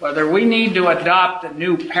 whether we need to adopt a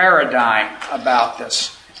new paradigm about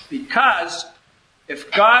this. Because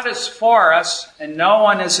if God is for us and no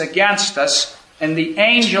one is against us, and the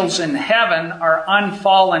angels in heaven are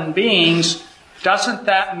unfallen beings, doesn't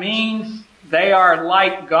that mean they are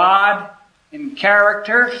like God in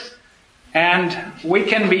character? And we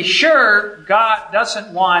can be sure God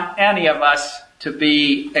doesn't want any of us to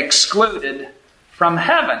be excluded from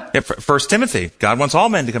heaven. Yeah, 1 Timothy, God wants all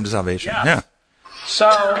men to come to salvation. Yes. Yeah.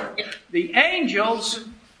 So the angels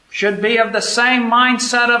should be of the same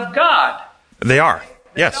mindset of God. They are.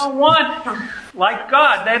 Yes. They don't want, like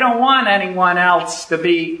God, they don't want anyone else to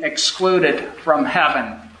be excluded from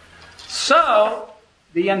heaven. So,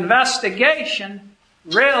 the investigation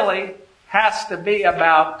really has to be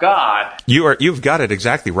about God. You've got it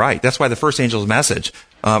exactly right. That's why the first angel's message,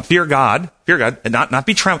 fear God, and not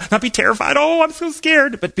be terrified. Oh, I'm so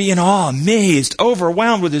scared, but be in awe, amazed,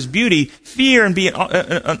 overwhelmed with His beauty, fear, and be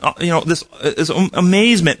in this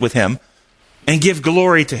amazement with Him, and give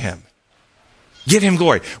glory to Him. Give Him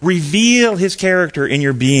glory. Reveal His character in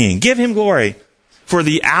your being. Give Him glory, for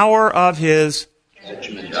the hour of His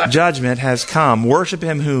judgment has come. Worship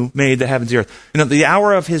Him who made the heavens and the earth. The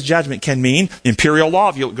hour of His judgment can mean imperial law.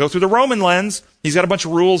 If you go through the Roman lens, He's got a bunch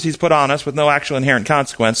of rules He's put on us with no actual inherent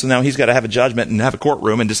consequence. So now He's got to have a judgment and have a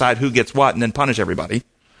courtroom and decide who gets what and then punish everybody.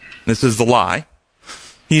 This is the lie.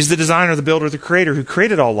 He's the designer, the builder, the creator who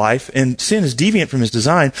created all life, and sin is deviant from His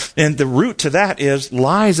design. And the root to that is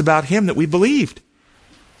lies about Him that we believed.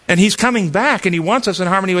 And He's coming back, and He wants us in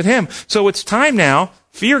harmony with Him. So it's time now.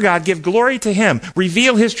 Fear God, give glory to Him,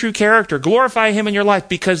 reveal His true character, glorify Him in your life,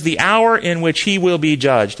 because the hour in which He will be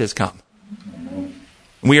judged has come.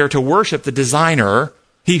 We are to worship the designer,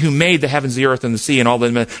 He who made the heavens, the earth, and the sea, and all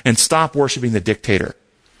them, and stop worshiping the dictator.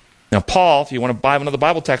 Now, Paul, if you want to buy another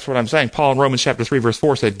Bible text for what I'm saying, Paul in Romans chapter 3, verse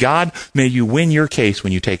 4 said, God, may you win your case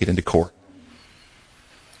when you take it into court.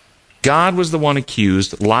 God was the one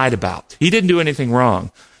accused, lied about. He didn't do anything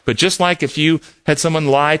wrong. But just like if you had someone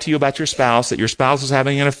lie to you about your spouse, that your spouse was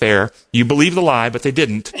having an affair, you believe the lie, but they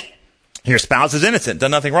didn't. Your spouse is innocent, done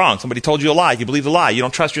nothing wrong. Somebody told you a lie, you believe the lie. You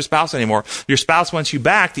don't trust your spouse anymore. Your spouse wants you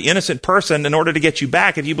back. The innocent person, in order to get you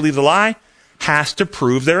back, if you believe the lie, has to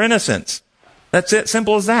prove their innocence. That's it,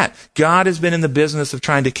 simple as that. God has been in the business of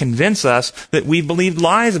trying to convince us that we believed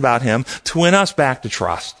lies about Him to win us back to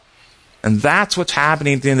trust. And that's what's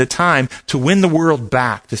happening at the end of time, to win the world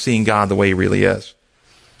back to seeing God the way He really is.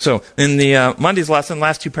 So, in the Monday's lesson,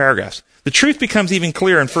 last two paragraphs, the truth becomes even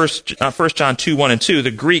clearer in 1 John 2, 1 and 2. The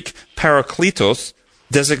Greek parakletos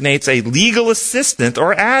designates a legal assistant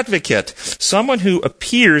or advocate, someone who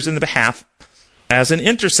appears in the behalf as an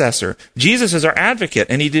intercessor. Jesus is our advocate,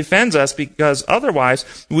 and He defends us because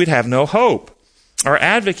otherwise we'd have no hope. Our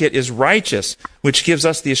advocate is righteous, which gives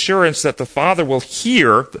us the assurance that the Father will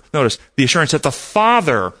hear, notice, the assurance that the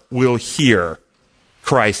Father will hear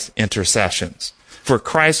Christ's intercessions. For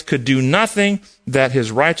Christ could do nothing that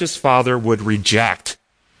His righteous Father would reject.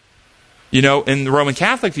 In the Roman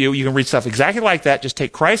Catholic view, you can read stuff exactly like that. Just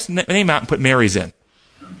take Christ's name out and put Mary's in.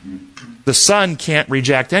 The Son can't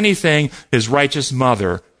reject anything His righteous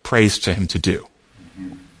mother prays to Him to do.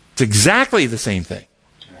 It's exactly the same thing.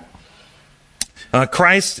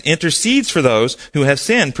 Christ intercedes for those who have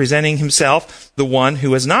sinned, presenting Himself, the one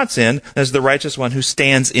who has not sinned, as the righteous one who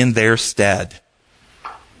stands in their stead.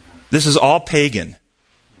 This is all pagan.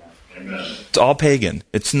 It's all pagan.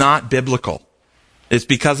 It's not biblical. It's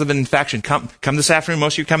because of an infection. Come this afternoon.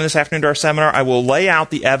 Most of you coming this afternoon to our seminar. I will lay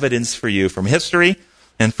out the evidence for you from history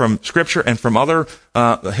and from Scripture and from other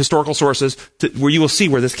historical sources where you will see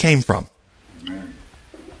where this came from.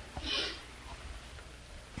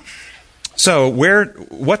 So,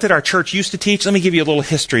 what did our church used to teach? Let me give you a little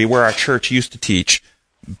history where our church used to teach.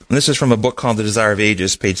 This is from a book called The Desire of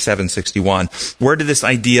Ages, page 761. Where did this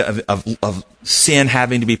idea of sin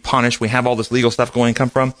having to be punished, we have all this legal stuff going,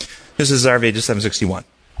 come from? This is Desire of Ages, 761.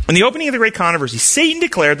 In the opening of the great controversy, Satan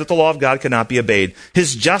declared that the law of God could not be obeyed.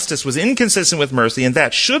 His justice was inconsistent with mercy, and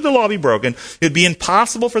that, should the law be broken, it would be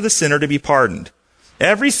impossible for the sinner to be pardoned.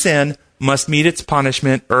 Every sin must meet its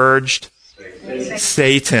punishment, urged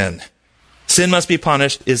Satan. Sin must be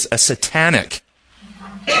punished is a satanic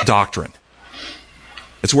doctrine.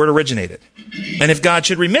 It's where it originated. And if God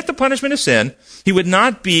should remit the punishment of sin, He would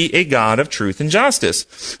not be a God of truth and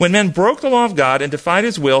justice. When men broke the law of God and defied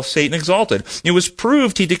His will, Satan exulted. It was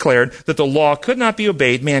proved, he declared, that the law could not be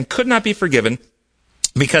obeyed, man could not be forgiven,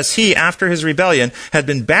 because he, after his rebellion, had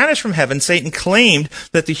been banished from heaven. Satan claimed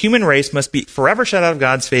that the human race must be forever shut out of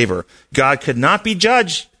God's favor. God could not be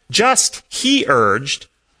judged just, he urged,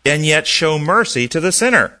 and yet show mercy to the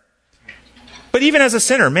sinner. But even as a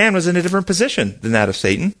sinner, man was in a different position than that of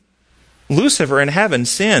Satan. Lucifer in heaven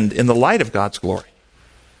sinned in the light of God's glory.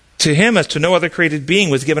 To him, as to no other created being,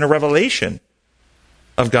 was given a revelation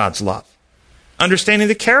of God's love. Understanding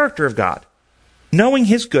the character of God, knowing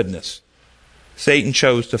His goodness, Satan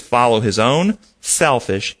chose to follow his own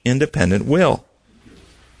selfish, independent will.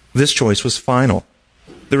 This choice was final.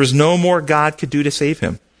 There was no more God could do to save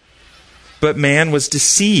him. But man was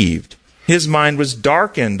deceived. His mind was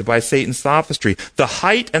darkened by Satan's sophistry. The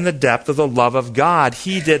height and the depth of the love of God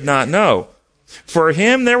he did not know. For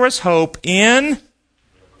him there was hope in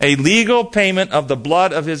A legal payment of the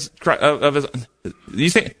blood of his.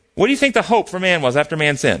 What do you think the hope for man was after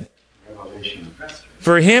man sinned?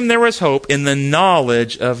 For him there was hope in the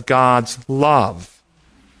knowledge of God's love.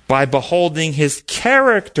 By beholding his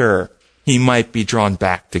character, he might be drawn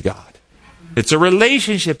back to God. It's a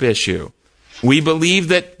relationship issue. We believe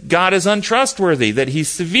that God is untrustworthy, that he's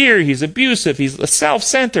severe, he's abusive, he's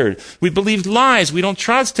self-centered. We believe lies, we don't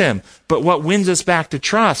trust him. But what wins us back to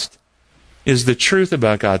trust is the truth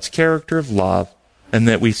about God's character of love, and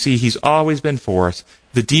that we see he's always been for us.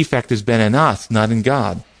 The defect has been in us, not in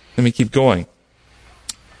God. Let me keep going.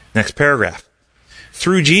 Next paragraph.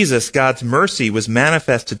 Through Jesus, God's mercy was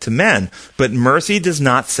manifested to men, but mercy does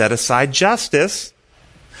not set aside justice.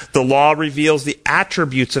 The law reveals the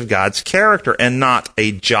attributes of God's character, and not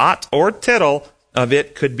a jot or tittle of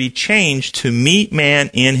it could be changed to meet man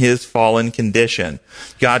in his fallen condition.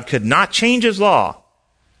 God could not change his law,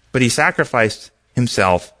 but he sacrificed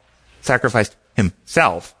himself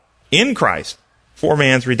in Christ for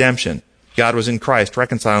man's redemption. God was in Christ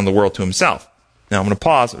reconciling the world to himself. Now I'm going to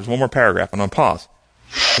pause. There's one more paragraph. I'm going to pause.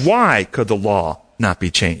 Why could the law not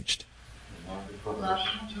be changed?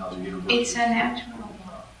 It's a natural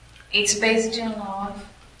law. It's based in love.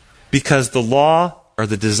 Because the law are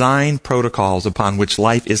the design protocols upon which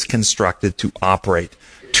life is constructed to operate.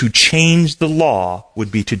 To change the law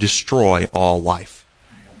would be to destroy all life.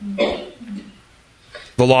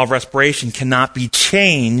 The law of respiration cannot be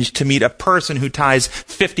changed to meet a person who ties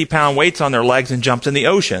 50-pound weights on their legs and jumps in the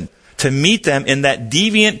ocean. To meet them in that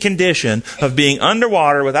deviant condition of being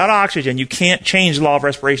underwater without oxygen, you can't change the law of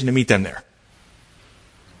respiration to meet them there.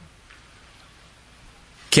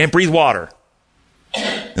 Can't breathe water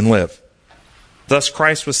and live. Thus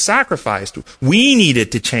Christ was sacrificed. We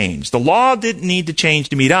needed to change. The law didn't need to change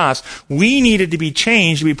to meet us. We needed to be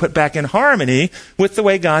changed to be put back in harmony with the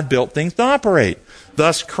way God built things to operate.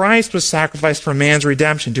 Thus Christ was sacrificed for man's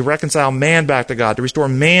redemption, to reconcile man back to God, to restore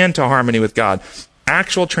man to harmony with God.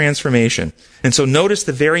 Actual transformation. And so notice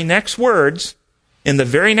the very next words in the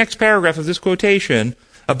very next paragraph of this quotation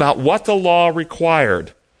about what the law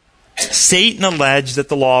required. Satan alleged that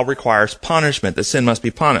the law requires punishment, that sin must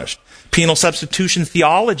be punished. Penal substitution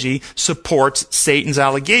theology supports Satan's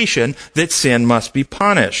allegation that sin must be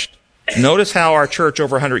punished. Notice how our church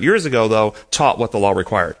over 100 years ago, though, taught what the law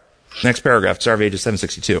required. Next paragraph, Survey Ages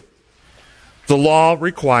 762. The law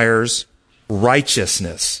requires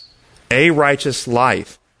righteousness, a righteous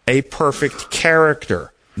life, a perfect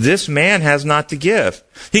character. This man has not to give.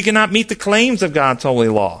 He cannot meet the claims of God's holy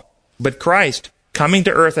law. But Christ, coming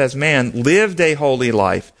to earth as man, lived a holy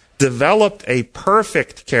life, developed a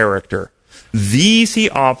perfect character. These he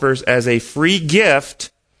offers as a free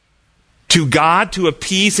gift to God to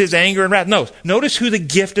appease his anger and wrath. Notice who the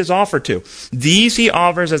gift is offered to. These he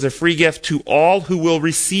offers as a free gift to all who will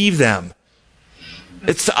receive them.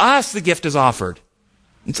 It's to us the gift is offered.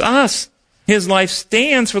 It's us. His life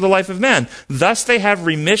stands for the life of men. Thus they have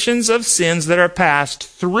remissions of sins that are passed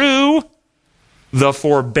through the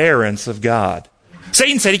forbearance of God.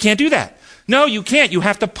 Satan said he can't do that. No, you can't. You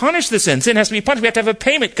have to punish the sin. Sin has to be punished. We have to have a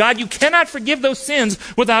payment. God, you cannot forgive those sins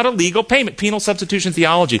without a legal payment. Penal substitution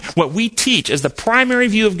theology. What we teach as the primary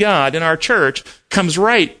view of God in our church comes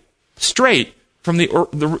straight from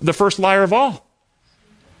the first liar of all.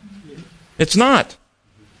 It's not.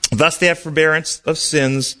 Thus they have forbearance of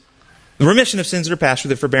sins, the remission of sins that are passed through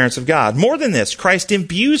the forbearance of God. More than this, Christ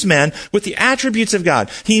imbues men with the attributes of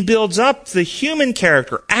God. He builds up the human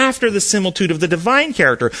character after the similitude of the divine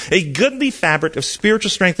character, a goodly fabric of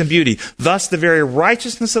spiritual strength and beauty. Thus, the very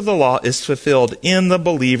righteousness of the law is fulfilled in the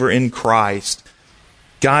believer in Christ.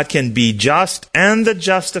 God can be just and the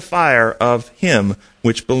justifier of him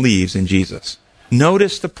which believes in Jesus.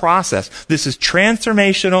 Notice the process. This is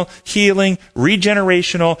transformational, healing,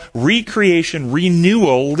 regenerational, recreation,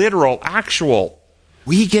 renewal, literal, actual.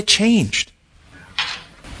 We get changed.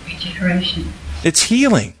 Regeneration. It's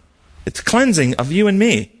healing. It's cleansing of you and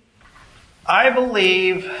me. I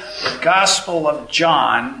believe the Gospel of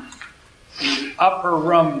John, the upper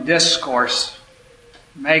room discourse,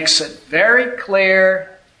 makes it very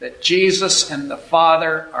clear that Jesus and the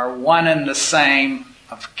Father are one and the same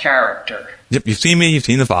of character. Yep, you've seen me, you've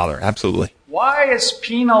seen the Father. Absolutely. Why is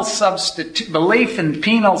belief in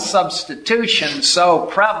penal substitution so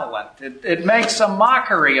prevalent? It makes a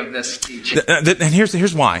mockery of this teaching. And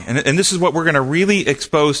here's why. And this is what we're going to really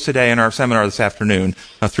expose today in our seminar this afternoon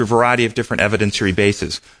through a variety of different evidentiary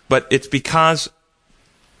bases. But it's because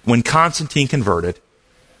when Constantine converted,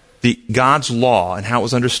 God's law and how it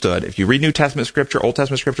was understood, if you read New Testament Scripture, Old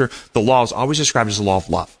Testament Scripture, the law is always described as the law of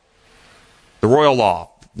love. The royal law.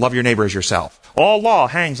 Love your neighbor as yourself. All law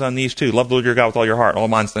hangs on these two. Love the Lord your God with all your heart, all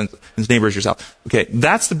minds, and his neighbor as yourself. Okay,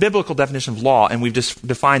 that's the biblical definition of law, and we've just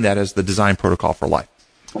defined that as the design protocol for life.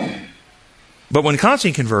 But when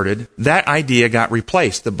Constantine converted, that idea got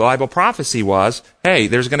replaced. The Bible prophecy was, hey,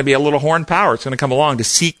 there's going to be a little horned power. It's going to come along to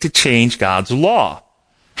seek to change God's law.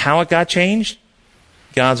 How it got changed?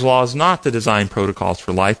 God's law is not the design protocols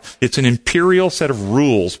for life. It's an imperial set of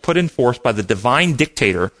rules put in force by the divine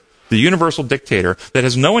dictator, the universal dictator, that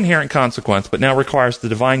has no inherent consequence, but now requires the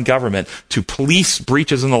divine government to police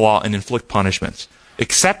breaches in the law and inflict punishments.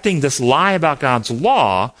 Accepting this lie about God's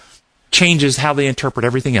law changes how they interpret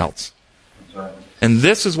everything else. And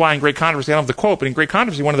this is why in Great Controversy, I don't have the quote, but in Great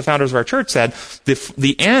Controversy, one of the founders of our church said,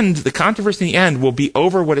 the controversy in the end will be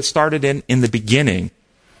over what it started in the beginning,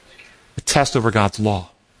 a test over God's law.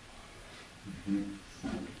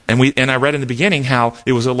 And I read in the beginning how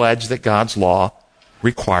it was alleged that God's law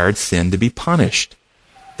required sin to be punished.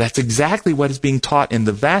 That's exactly what is being taught in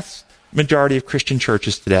the vast majority of Christian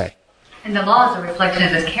churches today. And the law is a reflection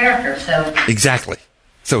of his character, so... Exactly.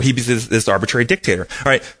 So he is this arbitrary dictator.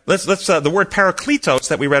 All right, let's the word parakletos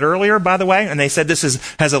that we read earlier, by the way, and they said this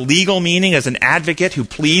has a legal meaning as an advocate who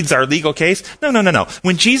pleads our legal case. No.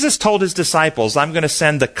 When Jesus told his disciples, I'm going to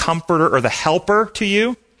send the comforter or the helper to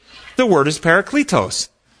you, the word is parakletos.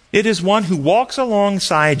 It is one who walks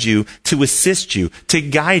alongside you to assist you, to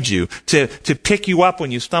guide you, to pick you up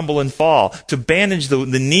when you stumble and fall, to bandage the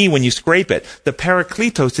knee when you scrape it. The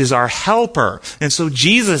parakletos is our helper. And so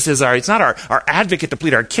Jesus is it's not our advocate to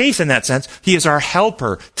plead our case in that sense. He is our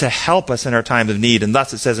helper to help us in our time of need. And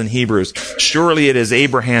thus it says in Hebrews, surely it is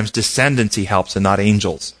Abraham's descendants he helps and not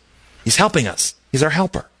angels. He's helping us. He's our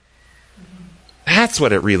helper. That's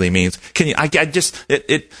what it really means.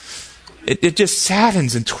 It just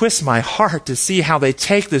saddens and twists my heart to see how they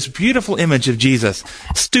take this beautiful image of Jesus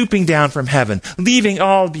stooping down from heaven, leaving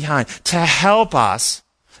all behind to help us,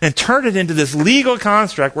 and turn it into this legal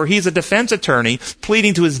construct where he's a defense attorney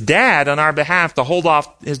pleading to his dad on our behalf to hold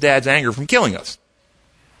off his dad's anger from killing us.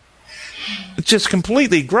 It's just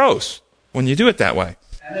completely gross when you do it that way.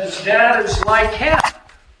 And his dad is like him.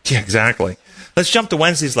 Yeah, exactly. Let's jump to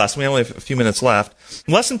Wednesday's lesson. We only have a few minutes left.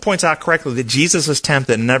 The lesson points out correctly that Jesus was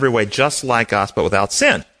tempted in every way just like us, but without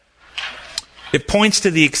sin. It points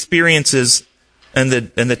to the experiences and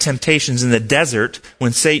the temptations in the desert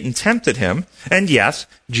when Satan tempted him. And yes,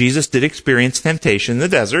 Jesus did experience temptation in the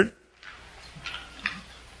desert.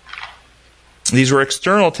 These were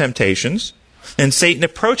external temptations. And Satan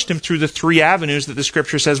approached him through the three avenues that the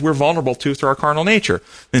Scripture says we're vulnerable to through our carnal nature.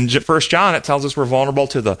 In 1 John, it tells us we're vulnerable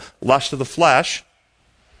to the lust of the flesh.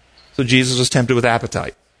 So Jesus was tempted with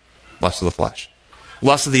appetite, lust of the flesh.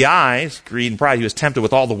 Lust of the eyes, greed and pride. He was tempted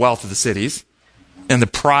with all the wealth of the cities. And the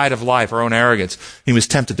pride of life, our own arrogance. He was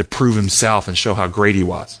tempted to prove himself and show how great he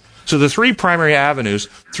was. So the three primary avenues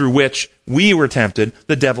through which we were tempted,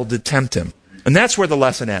 the devil did tempt him. And that's where the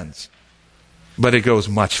lesson ends. But it goes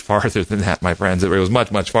much farther than that, my friends. It goes much,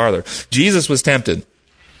 much farther. Jesus was tempted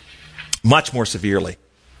much more severely.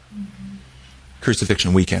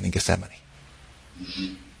 Crucifixion weekend in Gethsemane.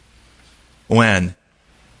 When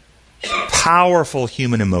powerful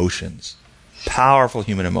human emotions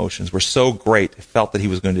were so great, he felt that he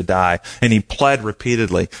was going to die. And he pled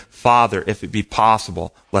repeatedly, Father, if it be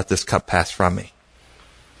possible, let this cup pass from me.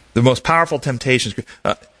 The most powerful temptations,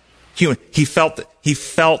 he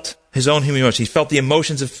felt his own human emotions. He felt the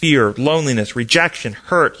emotions of fear, loneliness, rejection,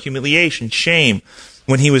 hurt, humiliation, shame.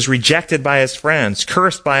 When he was rejected by his friends,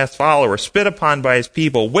 cursed by his followers, spit upon by his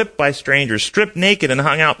people, whipped by strangers, stripped naked and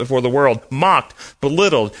hung out before the world, mocked,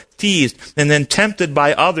 belittled, teased, and then tempted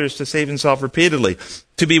by others to save himself repeatedly,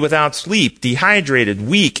 to be without sleep, dehydrated,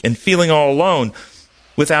 weak, and feeling all alone,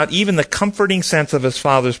 without even the comforting sense of his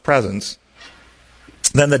Father's presence.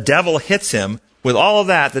 Then the devil hits him. With all of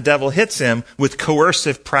that, the devil hits him with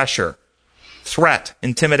coercive pressure, threat,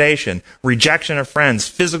 intimidation, rejection of friends,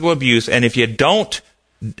 physical abuse, and if you don't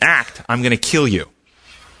act, I'm going to kill you.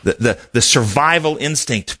 The survival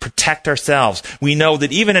instinct to protect ourselves. We know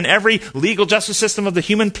that even in every legal justice system of the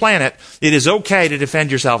human planet, it is okay to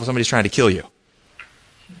defend yourself if somebody's trying to kill you.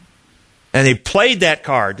 And they played that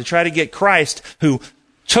card to try to get Christ, who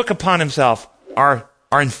took upon himself our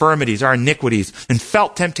infirmities, our iniquities, and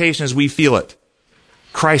felt temptation as we feel it.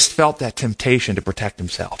 Christ felt that temptation to protect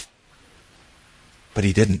himself. But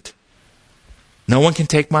he didn't. No one can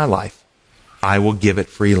take my life. I will give it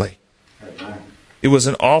freely. It was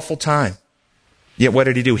an awful time. Yet what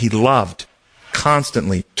did he do? He loved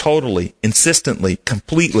constantly, totally, insistently,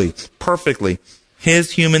 completely, perfectly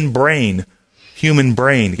his human brain.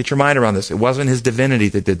 Get your mind around this. It wasn't his divinity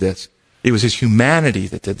that did this. It was his humanity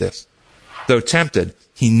that did this. Though tempted,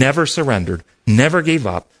 He never surrendered, never gave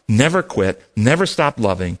up, never quit, never stopped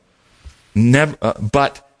loving,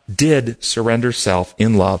 but did surrender self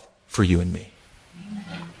in love for you and me.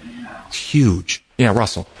 It's huge. Yeah,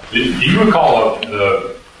 Russell. Do you recall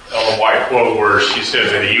the Ellen White quote where she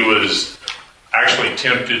said that he was actually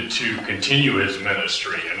tempted to continue his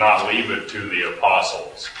ministry and not leave it to the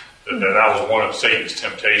apostles? That was one of Satan's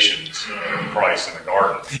temptations in Christ in the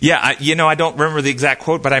garden. Yeah, I don't remember the exact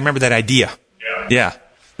quote, but I remember that idea. Yeah.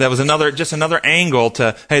 That was another angle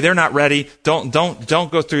to, hey, they're not ready. Don't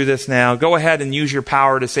go through this now. Go ahead and use your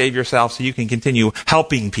power to save yourself so you can continue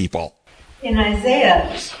helping people. In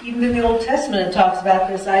Isaiah, even in the Old Testament, it talks about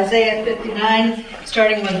this. Isaiah 59,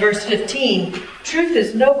 starting with verse 15. Truth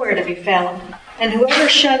is nowhere to be found, and whoever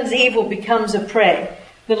shuns evil becomes a prey.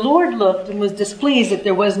 The Lord looked and was displeased that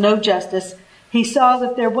there was no justice. He saw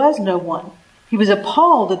that there was no one. He was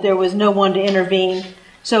appalled that there was no one to intervene.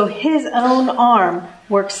 So his own arm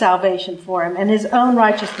worked salvation for him, and his own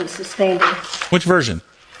righteousness sustained him. Which version?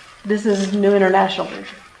 This is New International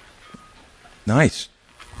Version. Nice.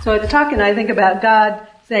 So it's talking, I think, about God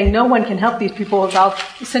saying, no one can help these people if I'll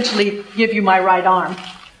essentially give you my right arm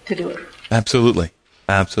to do it. Absolutely.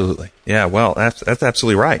 Yeah, well, that's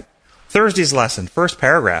absolutely right. Thursday's lesson, first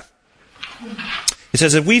paragraph. It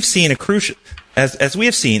says, as we have seen,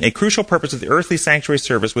 a crucial purpose of the earthly sanctuary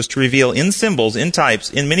service was to reveal in symbols, in types,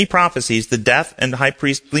 in many prophecies, the death and high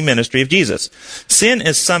priestly ministry of Jesus. Sin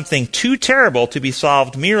is something too terrible to be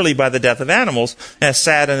solved merely by the death of animals, as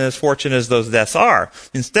sad and as fortunate as those deaths are.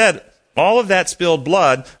 Instead, all of that spilled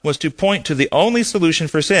blood was to point to the only solution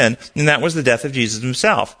for sin, and that was the death of Jesus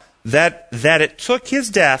himself. That it took his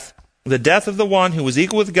death, the death of the one who was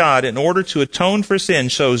equal with God, in order to atone for sin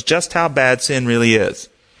shows just how bad sin really is.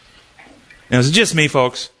 Now, is it just me,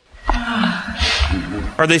 folks?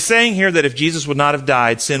 Are they saying here that if Jesus would not have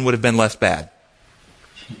died, sin would have been less bad?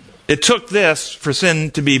 It took this for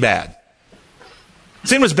sin to be bad.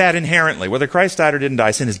 Sin was bad inherently. Whether Christ died or didn't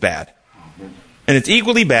die, sin is bad. And it's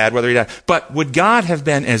equally bad whether he died. But would God have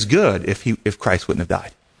been as good if Christ wouldn't have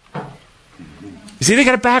died? You see, they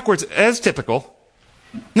got it backwards, as typical.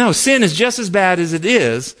 No, sin is just as bad as it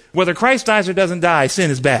is. Whether Christ dies or doesn't die,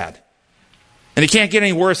 sin is bad. And it can't get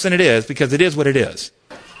any worse than it is, because it is what it is.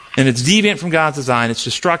 And it's deviant from God's design. It's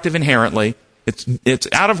destructive inherently. It's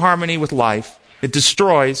out of harmony with life. It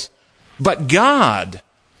destroys. But God,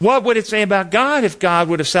 what would it say about God if God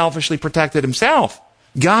would have selfishly protected himself?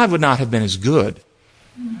 God would not have been as good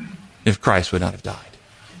if Christ would not have died.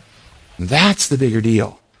 That's the bigger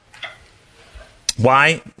deal.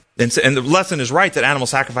 Why? And the lesson is right that animal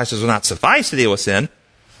sacrifices will not suffice to deal with sin.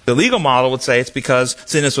 The legal model would say it's because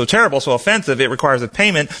sin is so terrible, so offensive, it requires a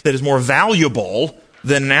payment that is more valuable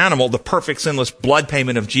than an animal, the perfect sinless blood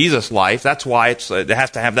payment of Jesus' life. That's why it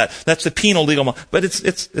has to have that. That's the penal legal model. But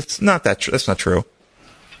it's not that. That's not true.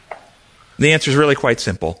 The answer is really quite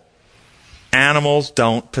simple. Animals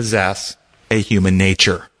don't possess a human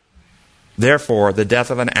nature. Therefore, the death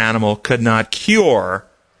of an animal could not cure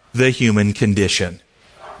the human condition,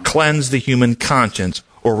 cleanse the human conscience,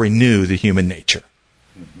 or renew the human nature.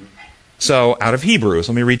 So, out of Hebrews,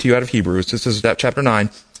 let me read to you out of Hebrews. This is chapter 9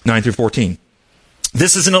 through 14.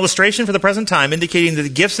 This is an illustration for the present time, indicating that the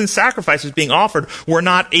gifts and sacrifices being offered were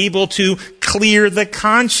not able to clear the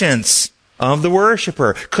conscience of the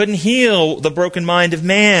worshiper. Couldn't heal the broken mind of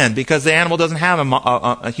man, because the animal doesn't have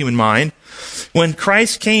a human mind. When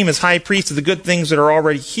Christ came as high priest of the good things that are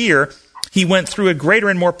already here, he went through a greater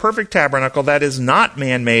and more perfect tabernacle that is not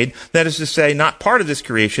man-made, that is to say, not part of this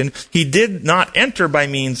creation. He did not enter by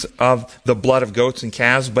means of the blood of goats and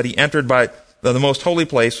calves, but he entered by the most holy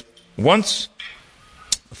place once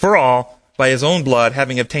for all by his own blood,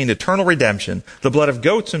 having obtained eternal redemption. The blood of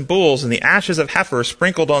goats and bulls and the ashes of heifers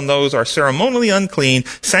sprinkled on those are ceremonially unclean,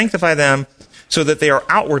 sanctify them so that they are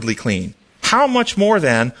outwardly clean. How much more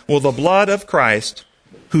then will the blood of Christ,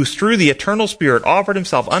 who through the eternal Spirit offered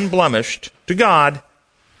himself unblemished to God,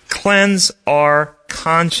 cleanse our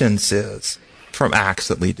consciences from acts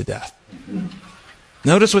that lead to death?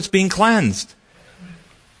 Notice what's being cleansed.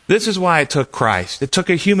 This is why it took Christ. It took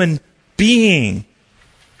a human being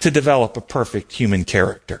to develop a perfect human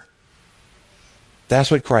character. That's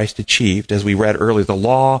what Christ achieved. As we read earlier, the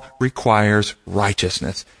law requires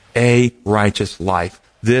righteousness, a righteous life.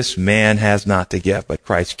 This man has not to give, but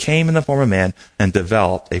Christ came in the form of man and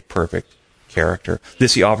developed a perfect character.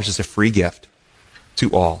 This he offers as a free gift to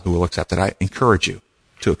all who will accept it. I encourage you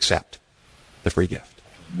to accept the free gift.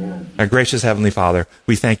 Our gracious Heavenly Father,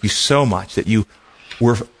 we thank you so much that you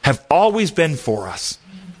have always been for us,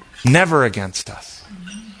 never against us.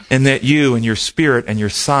 and that you and your Spirit and your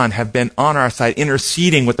Son have been on our side,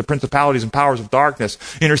 interceding with the principalities and powers of darkness,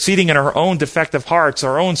 interceding in our own defective hearts,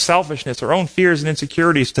 our own selfishness, our own fears and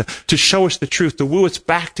insecurities to show us the truth, to woo us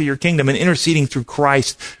back to your kingdom, and interceding through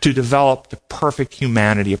Christ to develop the perfect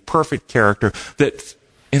humanity, a perfect character that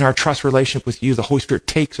in our trust relationship with you, the Holy Spirit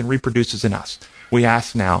takes and reproduces in us. We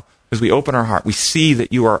ask now, as we open our heart, we see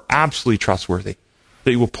that you are absolutely trustworthy,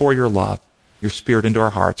 that you will pour your love, your Spirit into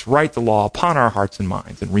our hearts, write the law upon our hearts and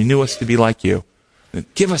minds, and renew us to be like you. And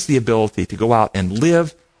give us the ability to go out and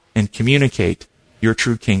live and communicate your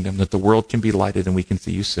true kingdom, that the world can be lighted and we can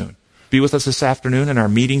see you soon. Be with us this afternoon in our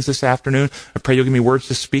meetings this afternoon. I pray you'll give me words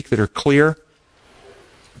to speak that are clear.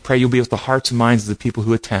 I pray you'll be with the hearts and minds of the people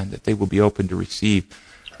who attend, that they will be open to receive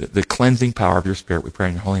the cleansing power of your Spirit. We pray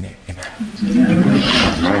in your holy name.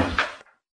 Amen.